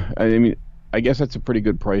 I mean, I guess that's a pretty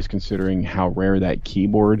good price considering how rare that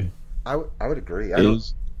keyboard I would agree. I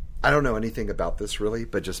don't know anything about this really,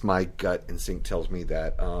 but just my gut instinct tells me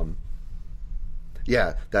that,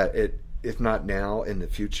 that if not now, in the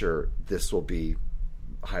future, this will be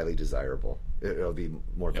highly desirable. It'll be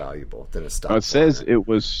more valuable than a stock. It says it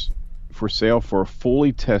was for sale for a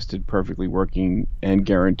fully tested, perfectly working, and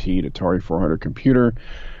guaranteed Atari 400 computer,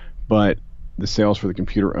 but the sales for the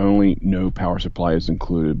computer only, no power supply is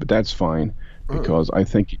included. But that's fine because I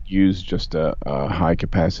think it used just a high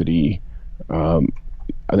capacity.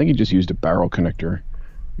 I think it just used a barrel connector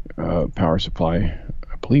power supply.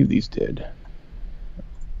 I believe these did.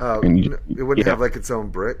 It wouldn't have like its own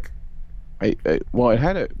brick. Well, it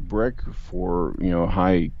had a brick for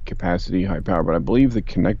high capacity, high power, but I believe the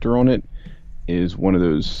connector on it is one of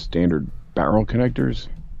those standard barrel connectors.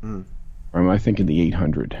 Or am I thinking the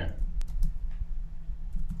 800?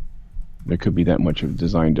 There could be that much of a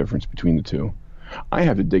design difference between the two. I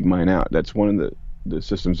have to dig mine out. That's one of the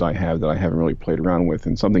systems I have that I haven't really played around with,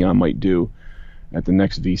 and something I might do at the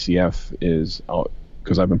next VCF is,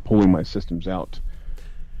 because I've been pulling my systems out.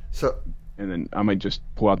 And then I might just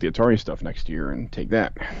pull out the Atari stuff next year and take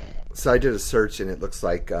that. So I did a search, and it looks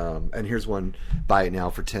like, and here's one, buy it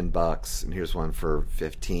now for $10, and here's one for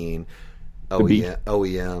 $15,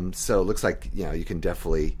 OEM. So it looks like you can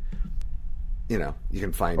definitely, you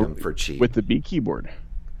can find them for cheap with the B keyboard.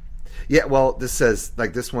 Yeah, well, this says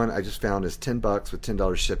like this one I just found is $10 with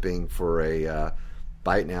 $10 shipping for a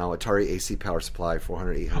buy it now Atari AC power supply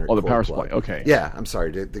 400 800. Oh, the power supply. Okay. Yeah, I'm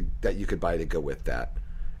sorry that you could buy to go with that.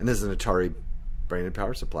 And this is an Atari branded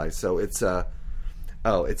power supply. So it's a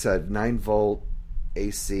 9-volt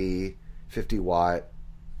AC 50 watt.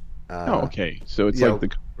 Okay. So it's like the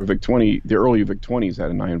Vic 20, the early Vic 20s had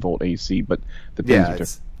a 9-volt AC, but the pins are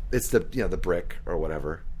different. It's the the brick or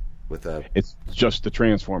whatever with a. It's just the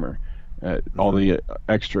transformer. All the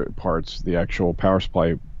extra parts, the actual power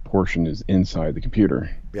supply portion is inside the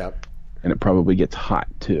computer. Yep. And it probably gets hot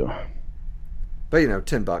too. But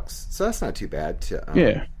 $10, so that's not too bad.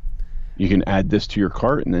 Yeah, you can add this to your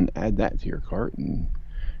cart and then add that to your cart, and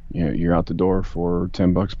you're out the door for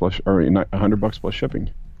 $10 plus, or $100 plus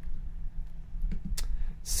shipping.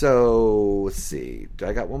 So let's see. Do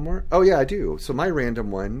I got one more? Oh yeah, I do. So my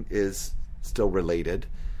random one is still related.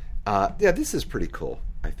 This is pretty cool,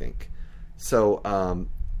 I think. So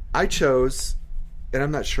I chose, and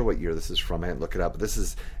I'm not sure what year this is from. I didn't look it up. But this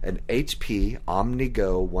is an HP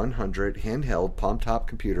OmniGo 100 handheld palm top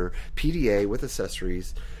computer, PDA with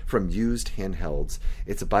accessories from Used Handhelds.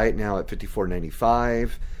 It's a buy it now at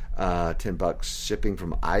 $54.95, $10 shipping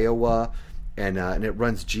from Iowa, and it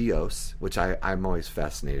runs Geos, which I'm always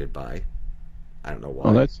fascinated by. I don't know why.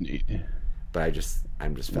 Oh, that's neat. But I'm just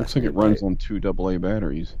fascinated. Looks like it runs on 2 AA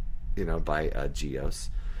batteries. By Geos.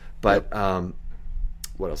 But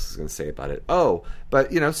what else is going to say about it? Oh,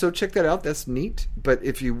 but so check that out. That's neat. But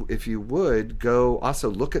if you would go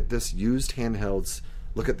also look at this Used Handhelds,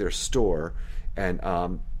 look at their store, and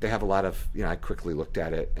they have a lot of I quickly looked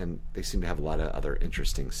at it, and they seem to have a lot of other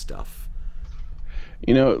interesting stuff.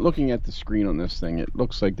 Looking at the screen on this thing, it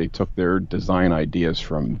looks like they took their design ideas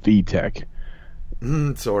from VTech.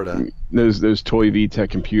 Sort of. Those toy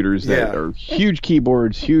VTech computers that are huge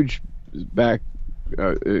keyboards, huge back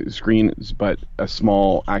screens, but a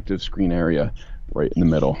small active screen area right in the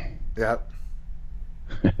middle. Yep.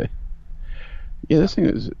 Yeah, this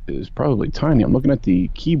thing is probably tiny. I'm looking at the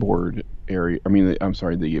keyboard area.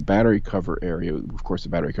 The battery cover area. Of course, the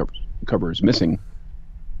battery cover is missing,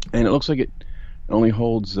 and it looks like it only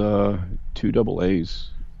holds 2 AA's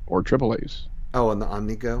or AAA's. Oh, on the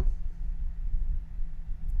OmniGo?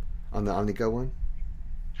 On the OmniGo one?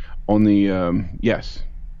 On the yes.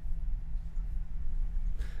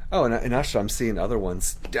 Oh, and actually, I'm seeing other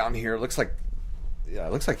ones down here. It looks like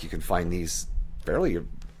you can find these fairly,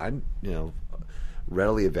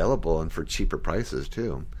 readily available and for cheaper prices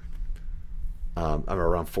too. I'm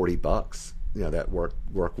around $40. That work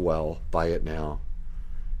well. Buy it now.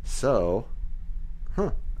 So,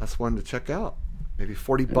 that's one to check out. Maybe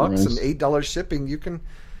 $40 and $8 shipping. You can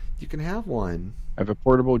have one. I have a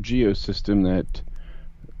portable Geo system that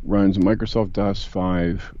runs Microsoft DOS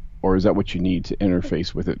 5. Or is that what you need to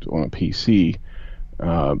interface with it on a PC?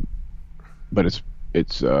 But it's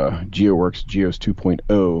it's GeoWorks Geos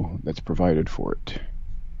 2.0 that's provided for it.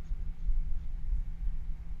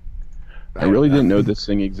 I really didn't know this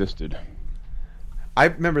thing existed. I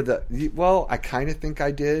remember well, I kind of think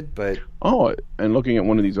I did, but and looking at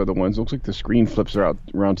one of these other ones, looks like the screen flips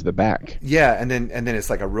around to the back. Yeah, and then it's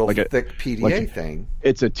like a real thick PDA thing.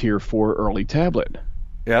 It's a Tier 4 early tablet.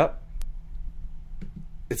 Yep.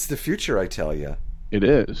 It's the future, I tell you. It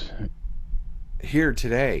is. Here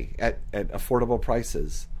today at affordable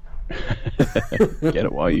prices. Get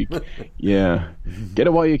it while you get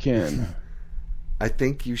it while you can. I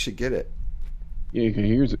think you should get it. Yeah,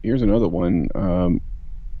 here's another one.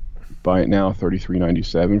 Buy it now,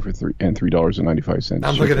 $33.97 for $3.95.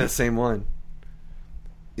 I'm looking at the same one.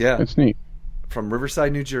 Yeah, that's neat. From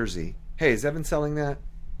Riverside, New Jersey. Hey, is Evan selling that?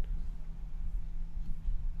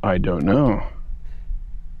 I don't know.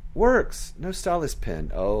 Works. No stylus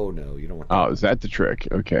pen. Oh no, you don't want that. Oh, is that the trick?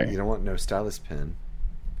 Okay. You don't want no stylus pen.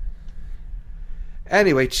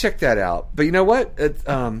 Anyway, check that out. But you know what?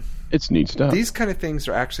 It's neat stuff. These kind of things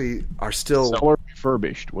are still seller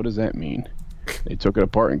refurbished. What does that mean? They took it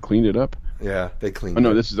apart and cleaned it up? Yeah, they cleaned it. Oh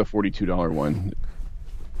no, this is a $42 one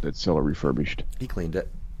that's seller refurbished. He cleaned it.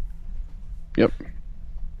 Yep.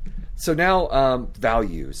 So now,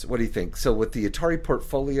 values. What do you think? So with the Atari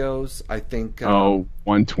portfolios, I think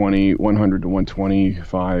 100 to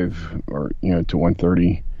 125 or to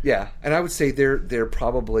 130. Yeah, and I would say they're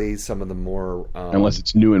probably some of the more unless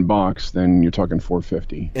it's new in box, then you're talking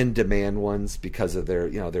 450. In demand ones because of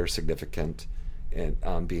their significant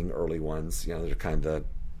and being early ones. They're kind of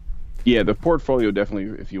the portfolio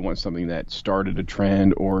definitely. If you want something that started a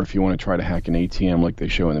trend, or if you want to try to hack an ATM like they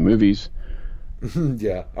show in the movies.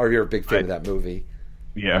 Yeah, or you're a big fan of that movie.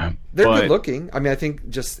 Yeah, they're good looking. I mean, I think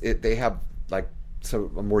just they have like a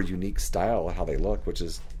more unique style of how they look, which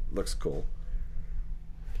looks cool.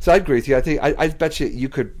 So I agree with you. I think I bet you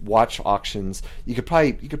could watch auctions. You could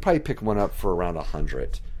probably pick one up for around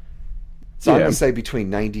 $100. So I'm gonna say between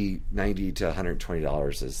 $90 to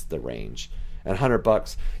 $120 is the range. And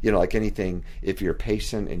 $100, like anything, if you're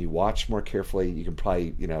patient and you watch more carefully, you can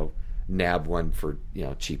probably nab one for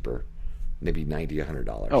cheaper, maybe $90,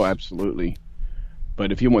 $100. Oh, absolutely.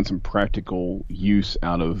 But if you want some practical use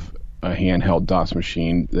out of a handheld DOS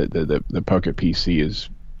machine, the Poqet PC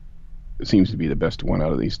seems to be the best one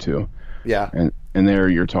out of these two. Yeah. And there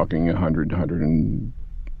you're talking 100,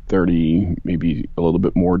 130, maybe a little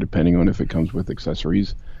bit more depending on if it comes with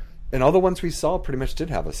accessories. And all the ones we saw pretty much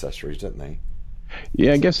did have accessories, didn't they?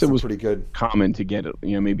 Yeah, I guess it was pretty good. Common to get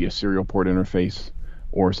maybe a serial port interface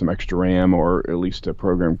or some extra RAM or at least a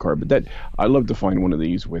program card. But I'd love to find one of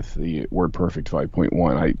these with the WordPerfect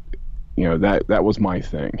 5.1. That was my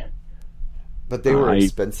thing. But they were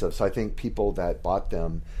expensive, so I think people that bought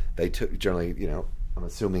them, they took generally, I'm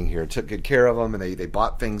assuming here, took good care of them, and they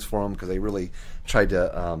bought things for them because they really tried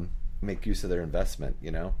to make use of their investment,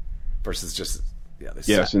 versus just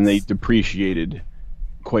yes, and they depreciated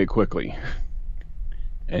quite quickly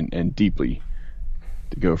and deeply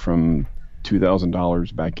to go from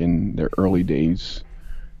 $2,000 back in their early days,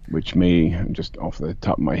 which may, just off the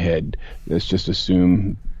top of my head, let's just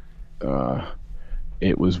assume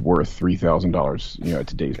it was worth $3,000, at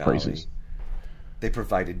today's prices. They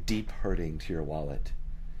provided deep hurting to your wallet.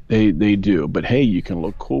 They do, but hey, you can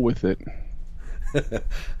look cool with it. And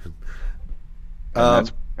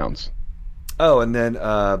that's what counts. Oh, and then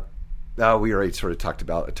we already sort of talked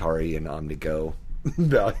about Atari and OmniGo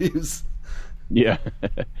values. Yeah.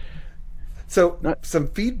 So some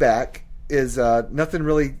feedback is nothing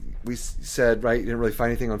really. We said, right? You didn't really find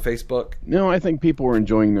anything on Facebook. No, I think people were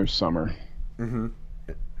enjoying their summer. Mm-hmm.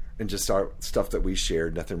 And just our stuff that we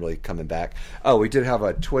shared, nothing really coming back. Oh, we did have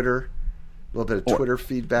a little bit of Twitter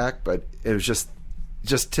feedback, but it was just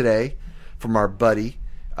today from our buddy,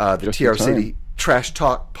 the TRCD Trash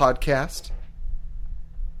Talk podcast.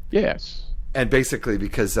 Yes. And basically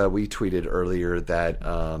because we tweeted earlier that,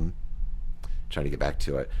 trying to get back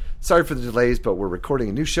to it. Sorry for the delays, but we're recording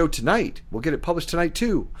a new show tonight. We'll get it published tonight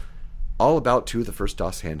too. All about two of the first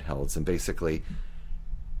DOS handhelds, and basically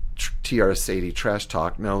TRS-80 Trash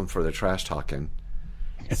Talk, known for the trash talking,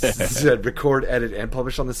 said record, edit, and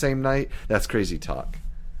publish on the same night. That's crazy talk.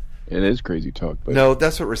 It is crazy talk. But no,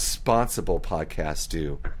 that's what responsible podcasts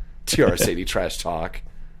do. TRS-80 Trash Talk.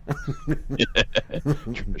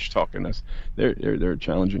 Trash talking us. They're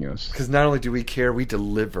challenging us. Because not only do we care, we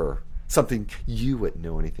deliver something you wouldn't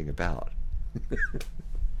know anything about.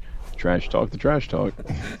 Trash talk, the trash talk.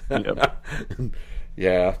 Yep.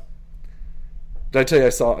 Yeah. Did I tell you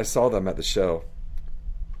I saw them at the show?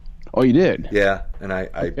 Oh, you did? Yeah, and I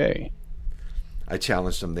okay. I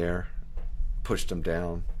challenged them there, pushed them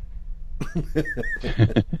down.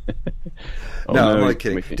 Oh, No, I'm only he's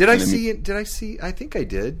kidding. making Did I enemy- see it? Did I see? I think I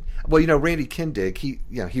did. Well, Randy Kindig,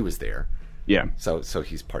 he was there. Yeah. So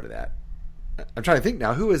he's part of that. I'm trying to think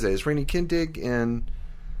now. Who is it? Is Randy Kindig in?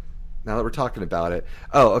 Now that we're talking about it.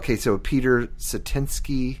 Oh, okay. So Peter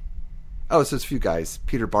Satinsky. Oh, so it's a few guys.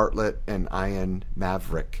 Peter Bartlett and Ian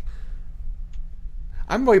Maverick.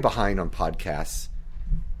 I'm way behind on podcasts.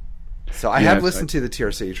 So I have listened to the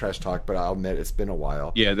TRC Trash Talk, but I'll admit it's been a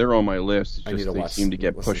while. Yeah, they're on my list. It's I need just to they seem to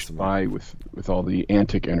get listen pushed some more. by with all the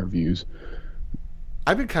antic interviews.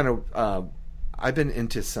 I've been I've been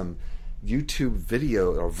into some YouTube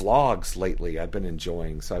video or vlogs lately. I've been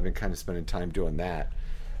enjoying, so I've been kind of spending time doing that,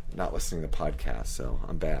 not listening to podcasts. So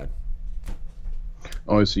I'm bad.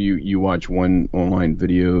 Oh, so you watch one online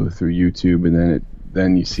video through YouTube, and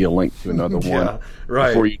then you see a link to another Yeah, one. right.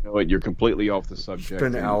 Before you know it, you're completely off the subject. It's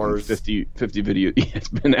been hours. 50 videos. Yeah, it's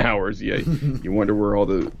been hours. Yeah, you wonder where all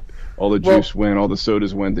the juice went, all the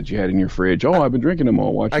sodas went that you had in your fridge. Oh, I've been drinking them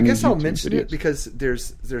all. Watching. I guess these I'll YouTube mention videos. it because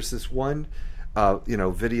there's this one,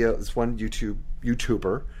 video. This one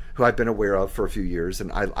YouTuber who I've been aware of for a few years,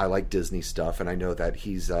 and I like Disney stuff, and I know that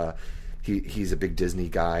he's a big Disney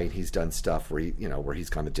guy. And he's done stuff where where he's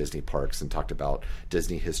gone to Disney parks and talked about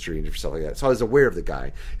Disney history and stuff like that. So I was aware of the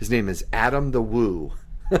guy. His name is Adam the Woo,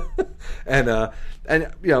 and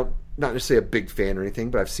not necessarily a big fan or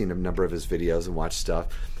anything, but I've seen a number of his videos and watched stuff.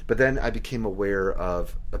 But then I became aware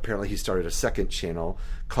of, apparently he started a second channel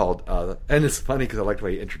called, and it's funny because I like the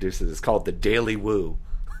way he introduces it. It's called The Daily Woo.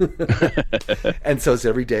 And so it's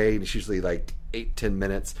every day, and it's usually like 8-10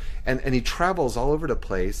 minutes. And he travels all over the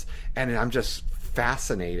place, and I'm just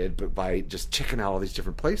fascinated by just checking out all these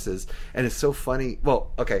different places. And it's so funny.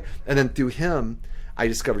 Well, okay. And then through him, I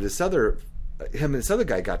discovered him and this other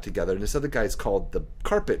guy got together, and this other guy's called the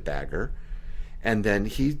Carpetbagger. And then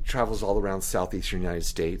he travels all around southeastern United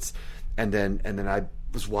States. And then I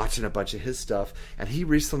was watching a bunch of his stuff. And he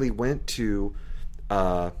recently went to,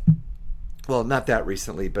 well, not that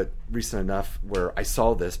recently, but recent enough where I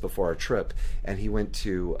saw this before our trip. And he went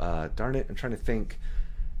to, darn it, I'm trying to think.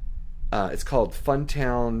 It's called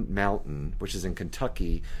Funtown Mountain, which is in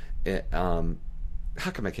Kentucky. How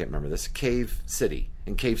come I can't remember this? Cave City,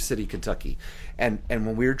 Kentucky. And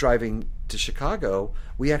when we were driving to Chicago,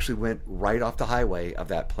 we actually went right off the highway of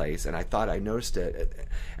that place, and I thought I noticed it.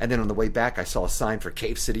 And then on the way back, I saw a sign for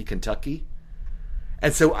Cave City, Kentucky.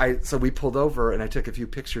 And so we pulled over, and I took a few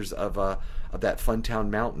pictures of that Funtown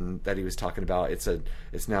Mountain that he was talking about. It's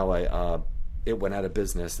now it went out of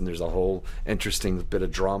business, and there's a whole interesting bit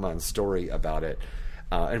of drama and story about it.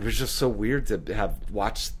 And it was just so weird to have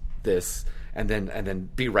watched this and then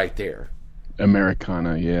be right there.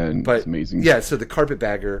 Americana, yeah, and it's amazing. Yeah, so the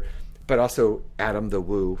Carpetbagger, but also Adam the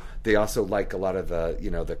Woo, they also like a lot of the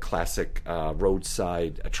the classic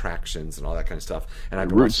roadside attractions and all that kind of stuff.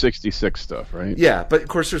 And Route 66 stuff, right? Yeah, but of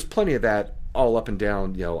course there's plenty of that all up and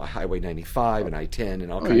down, Highway 95 and I-10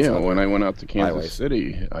 and all kinds of. Yeah, when I went out to Kansas highways.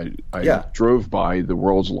 City, I drove by the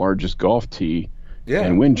world's largest golf tee. Yeah.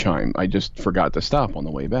 And wind chime. I just forgot to stop on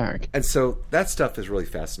the way back. And so that stuff is really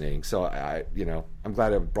fascinating. So I'm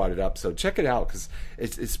glad I brought it up. So check it out because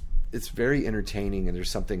it's very entertaining, and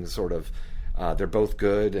there's something sort of they're both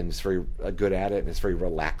good, and it's very good at it, and it's very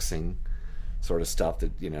relaxing sort of stuff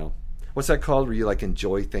that what's that called where you like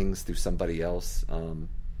enjoy things through somebody else.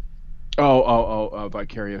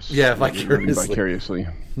 Vicarious. Yeah, vicariously. Vicariously.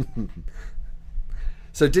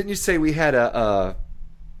 So didn't you say we had a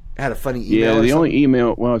funny email? Yeah, the only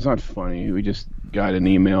email. Well, it's not funny. We just got an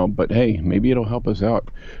email, but hey, maybe it'll help us out.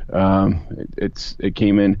 It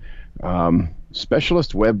came in.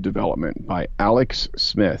 Specialist Web Development by Alex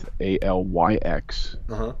Smith, Alyx,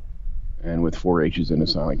 and with 4 H's and a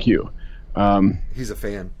silent Q. He's a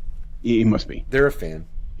fan. He must be. They're a fan.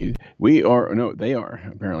 They are,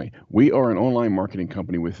 apparently. We are an online marketing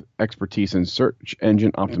company with expertise in search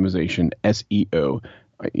engine optimization, SEO.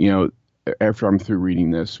 After I'm through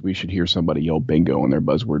reading this, we should hear somebody yell bingo on their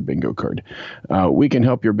buzzword bingo card. We can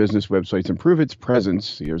help your business websites improve its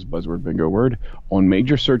presence, here's buzzword bingo word, on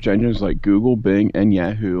major search engines like Google, Bing, and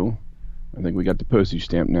Yahoo. I think we got the postage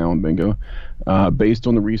stamp now on bingo. Based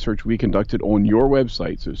on the research we conducted on your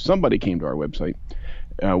website, so somebody came to our website,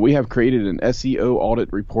 we have created an SEO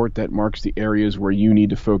audit report that marks the areas where you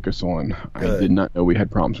need to focus on. Good. I did not know we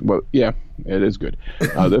had problems. Well, yeah, it is good.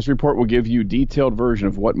 This report will give you a detailed version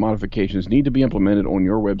of what modifications need to be implemented on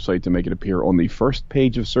your website to make it appear on the first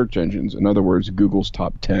page of search engines. In other words, Google's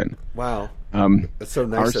top 10. Wow. That's so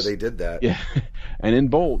nice that they did that. Yeah. And in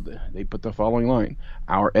bold, they put the following line.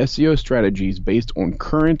 Our SEO strategies based on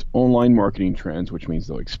current online marketing trends, which means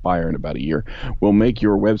they'll expire in about a year, will make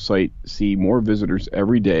your website see more visitors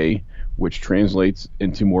every day which translates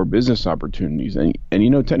into more business opportunities. And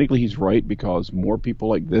technically he's right, because more people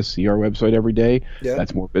like this see our website every day. Yeah.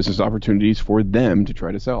 That's more business opportunities for them to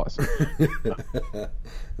try to sell us.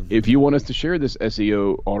 If you want us to share this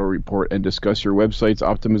SEO auto report and discuss your website's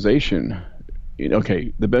optimization,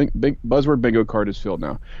 okay, the big buzzword bingo card is filled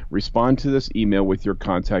now. Respond to this email with your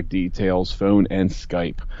contact details, phone, and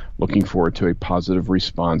Skype. Looking forward to a positive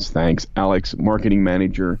response. Thanks, Alex, Marketing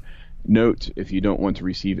Manager. Note, if you don't want to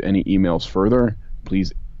receive any emails further,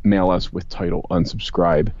 please mail us with title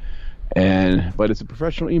unsubscribe. But it's a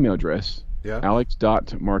professional email address,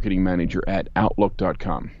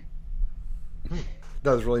 alex.marketingmanager@outlook.com.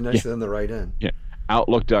 That was really nice of them to write in. Yeah,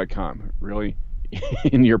 outlook.com. Really?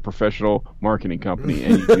 In your professional marketing company,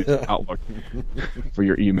 and you use Outlook for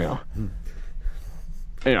your email.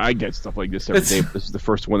 And I get stuff like this every day. This is the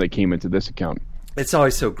first one that came into this account. It's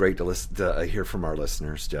always so great to listen to hear from our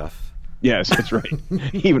listeners, Jeff. Yes, that's right.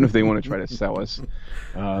 Even if they want to try to sell us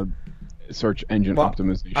search engine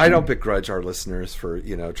optimization. I don't begrudge our listeners for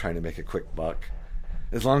trying to make a quick buck,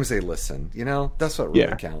 as long as they listen. That's what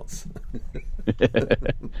really counts.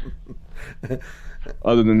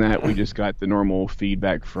 Other than that, we just got the normal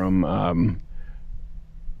feedback from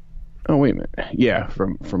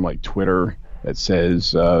from like Twitter that says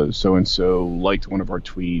so and so liked one of our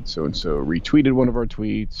tweets, so and so retweeted one of our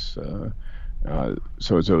tweets, so and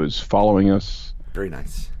so is following us. Very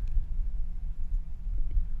nice.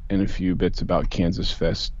 And a few bits about Kansas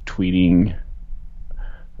Fest tweeting,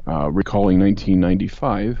 recalling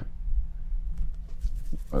 1995.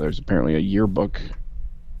 There's apparently a yearbook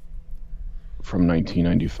from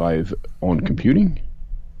 1995 on computing.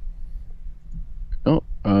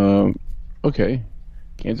 Okay.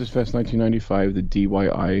 Kansas Fest 1995, the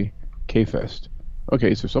DYI K-Fest.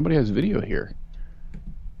 Okay, so somebody has video here.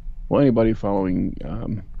 Well, anybody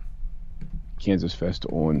following Kansas Fest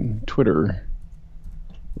on Twitter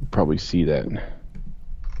will probably see that.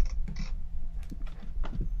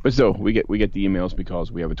 But still, we get the emails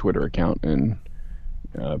because we have a Twitter account and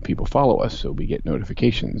people follow us, so we get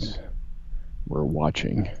notifications. We're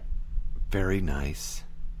watching. Very nice.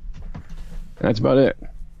 That's about it.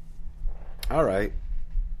 All right.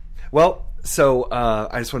 Well, so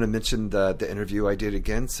I just want to mention the interview I did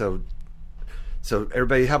again. So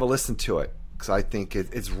everybody have a listen to it, because I think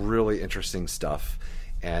it's really interesting stuff,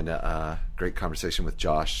 and great conversation with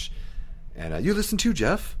Josh. And you listen too,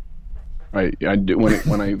 Jeff. I do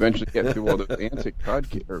when I eventually get through all the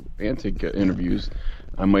antique interviews,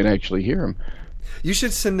 I might actually hear them. You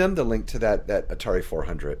should send them the link to that Atari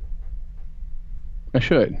 400. I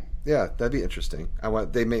should. Yeah, that'd be interesting.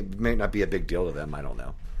 They may not be a big deal to them. I don't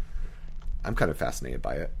know. I'm kind of fascinated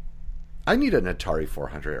by it. I need an Atari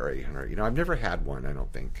 400 or 800. I've never had one. I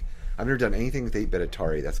don't think I've never done anything with 8-bit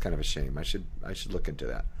Atari. That's kind of a shame. I should look into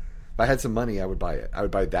that. If I had some money, I would buy it. I would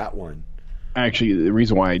buy that one. Actually, the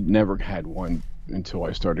reason why I never had one until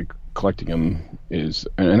I started collecting them is,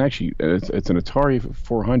 and actually, it's an Atari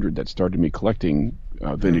 400 that started me collecting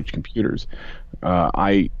vintage computers.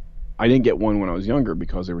 I didn't get one when I was younger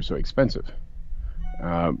because they were so expensive.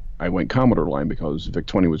 I went Commodore line because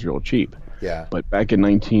VIC-20 was real cheap. Yeah. But back in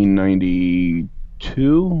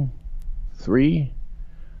 1992, 3,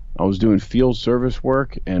 I was doing field service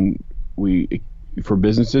work, and for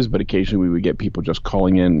businesses, but occasionally we would get people just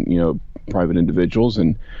calling in, private individuals,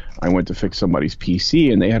 and I went to fix somebody's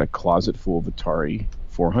PC, and they had a closet full of Atari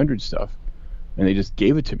 400 stuff, and they just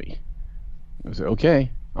gave it to me. I said, okay,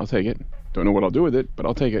 I'll take it. Don't know what I'll do with it, but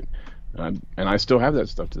I'll take it. And I still have that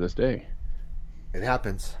stuff to this day. It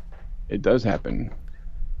happens. It does happen.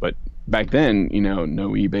 But back then, no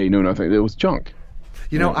eBay, no nothing. It was junk.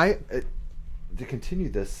 To continue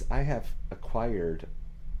this, I have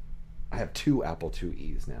 2 Apple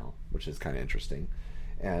IIe's now, which is kind of interesting.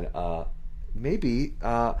 And maybe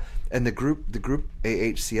and the group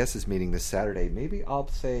AHCS is meeting this Saturday. Maybe I'll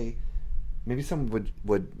say someone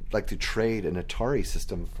would like to trade an Atari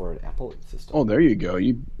system for an Apple system. Oh, there you go.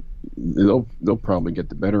 They'll probably get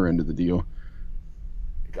the better end of the deal.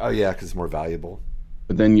 Oh yeah, because it's more valuable.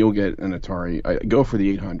 But then you'll get an Atari. Go for the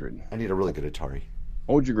 800. I need a really good Atari.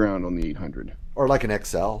 Hold your ground on the 800. Or like an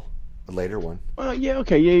XL, a later one. Well, yeah,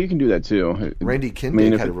 okay, yeah, you can do that too. Randy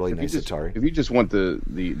Kindig had a really nice Atari. If you just want the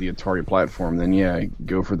Atari platform, then yeah,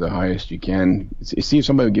 go for the highest you can. See if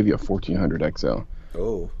somebody will give you a 1400 XL.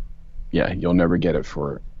 Oh. Yeah, you'll never get it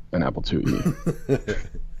for an Apple IIe.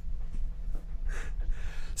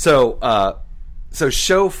 So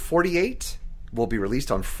show 48 will be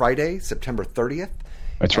released on Friday, September 30th.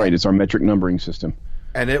 That's right. It's our metric numbering system.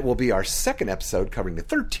 And it will be our second episode covering the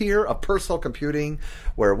third tier of personal computing,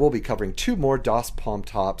 where we'll be covering 2 more DOS Palm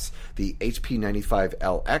Tops, the HP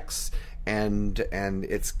 95LX and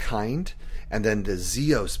it's kind. And then the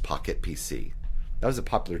Zeos Pocket PC. That was a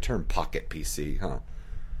popular term, Pocket PC, huh?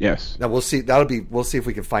 Yes. Now we'll see. We'll see if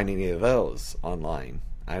we can find any of those online.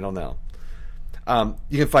 I don't know.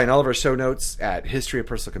 You can find all of our show notes at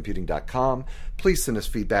historyofpersonalcomputing.com. Please send us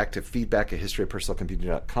feedback to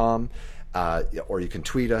feedback@historyofpersonalcomputing.com. Or you can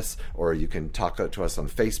tweet us, or you can talk to us on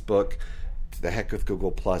Facebook. To the heck with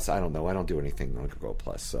Google Plus. I don't know. I don't do anything on Google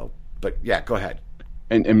Plus. So, but yeah, go ahead.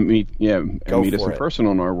 And meet us in person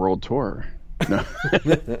on our world tour. No.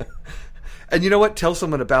 And you know what? Tell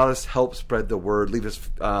someone about us. Help spread the word. Leave us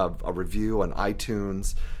a review on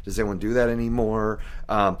iTunes. Does anyone do that anymore?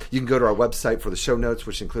 You can go to our website for the show notes,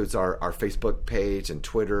 which includes our Facebook page and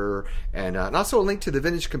Twitter, and also a link to the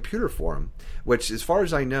Vintage Computer Forum, which, as far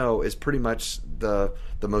as I know, is pretty much the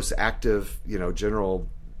most active, general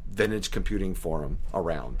vintage computing forum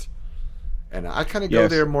around. And I kind of go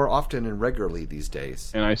there more often and regularly these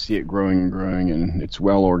days. And I see it growing and growing, and it's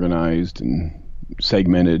well organized and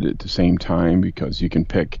segmented at the same time, because you can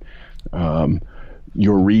pick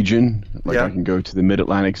your region. I can go to the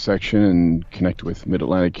Mid-Atlantic section and connect with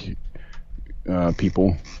Mid-Atlantic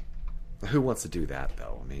people. Who wants to do that,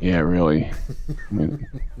 though? Yeah, really.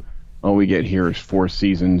 All we get here is 4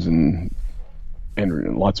 seasons and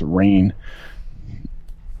lots of rain.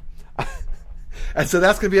 And so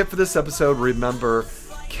that's going to be it for this episode. Remember,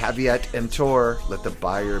 caveat emptor, let the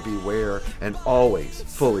buyer beware, and always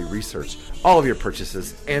fully research all of your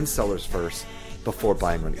purchases and sellers first before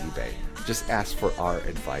buying on eBay. Just ask for our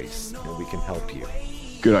advice, and we can help you.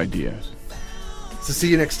 Good ideas. So see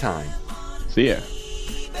you next time. See ya.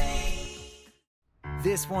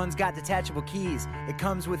 This one's got detachable keys. It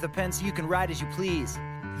comes with a pen so you can write as you please.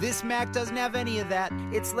 This Mac doesn't have any of that.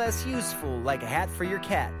 It's less useful, like a hat for your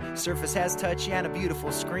cat. Surface has touch and a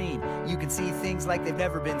beautiful screen. You can see things like they've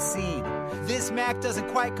never been seen. This Mac doesn't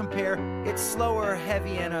quite compare. It's slower,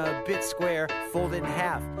 heavy, and a bit square. Fold it in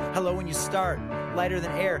half. Hello when you start. Lighter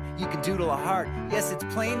than air, you can doodle a heart. Yes, it's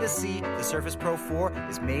plain to see the Surface Pro 4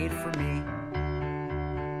 is made for me.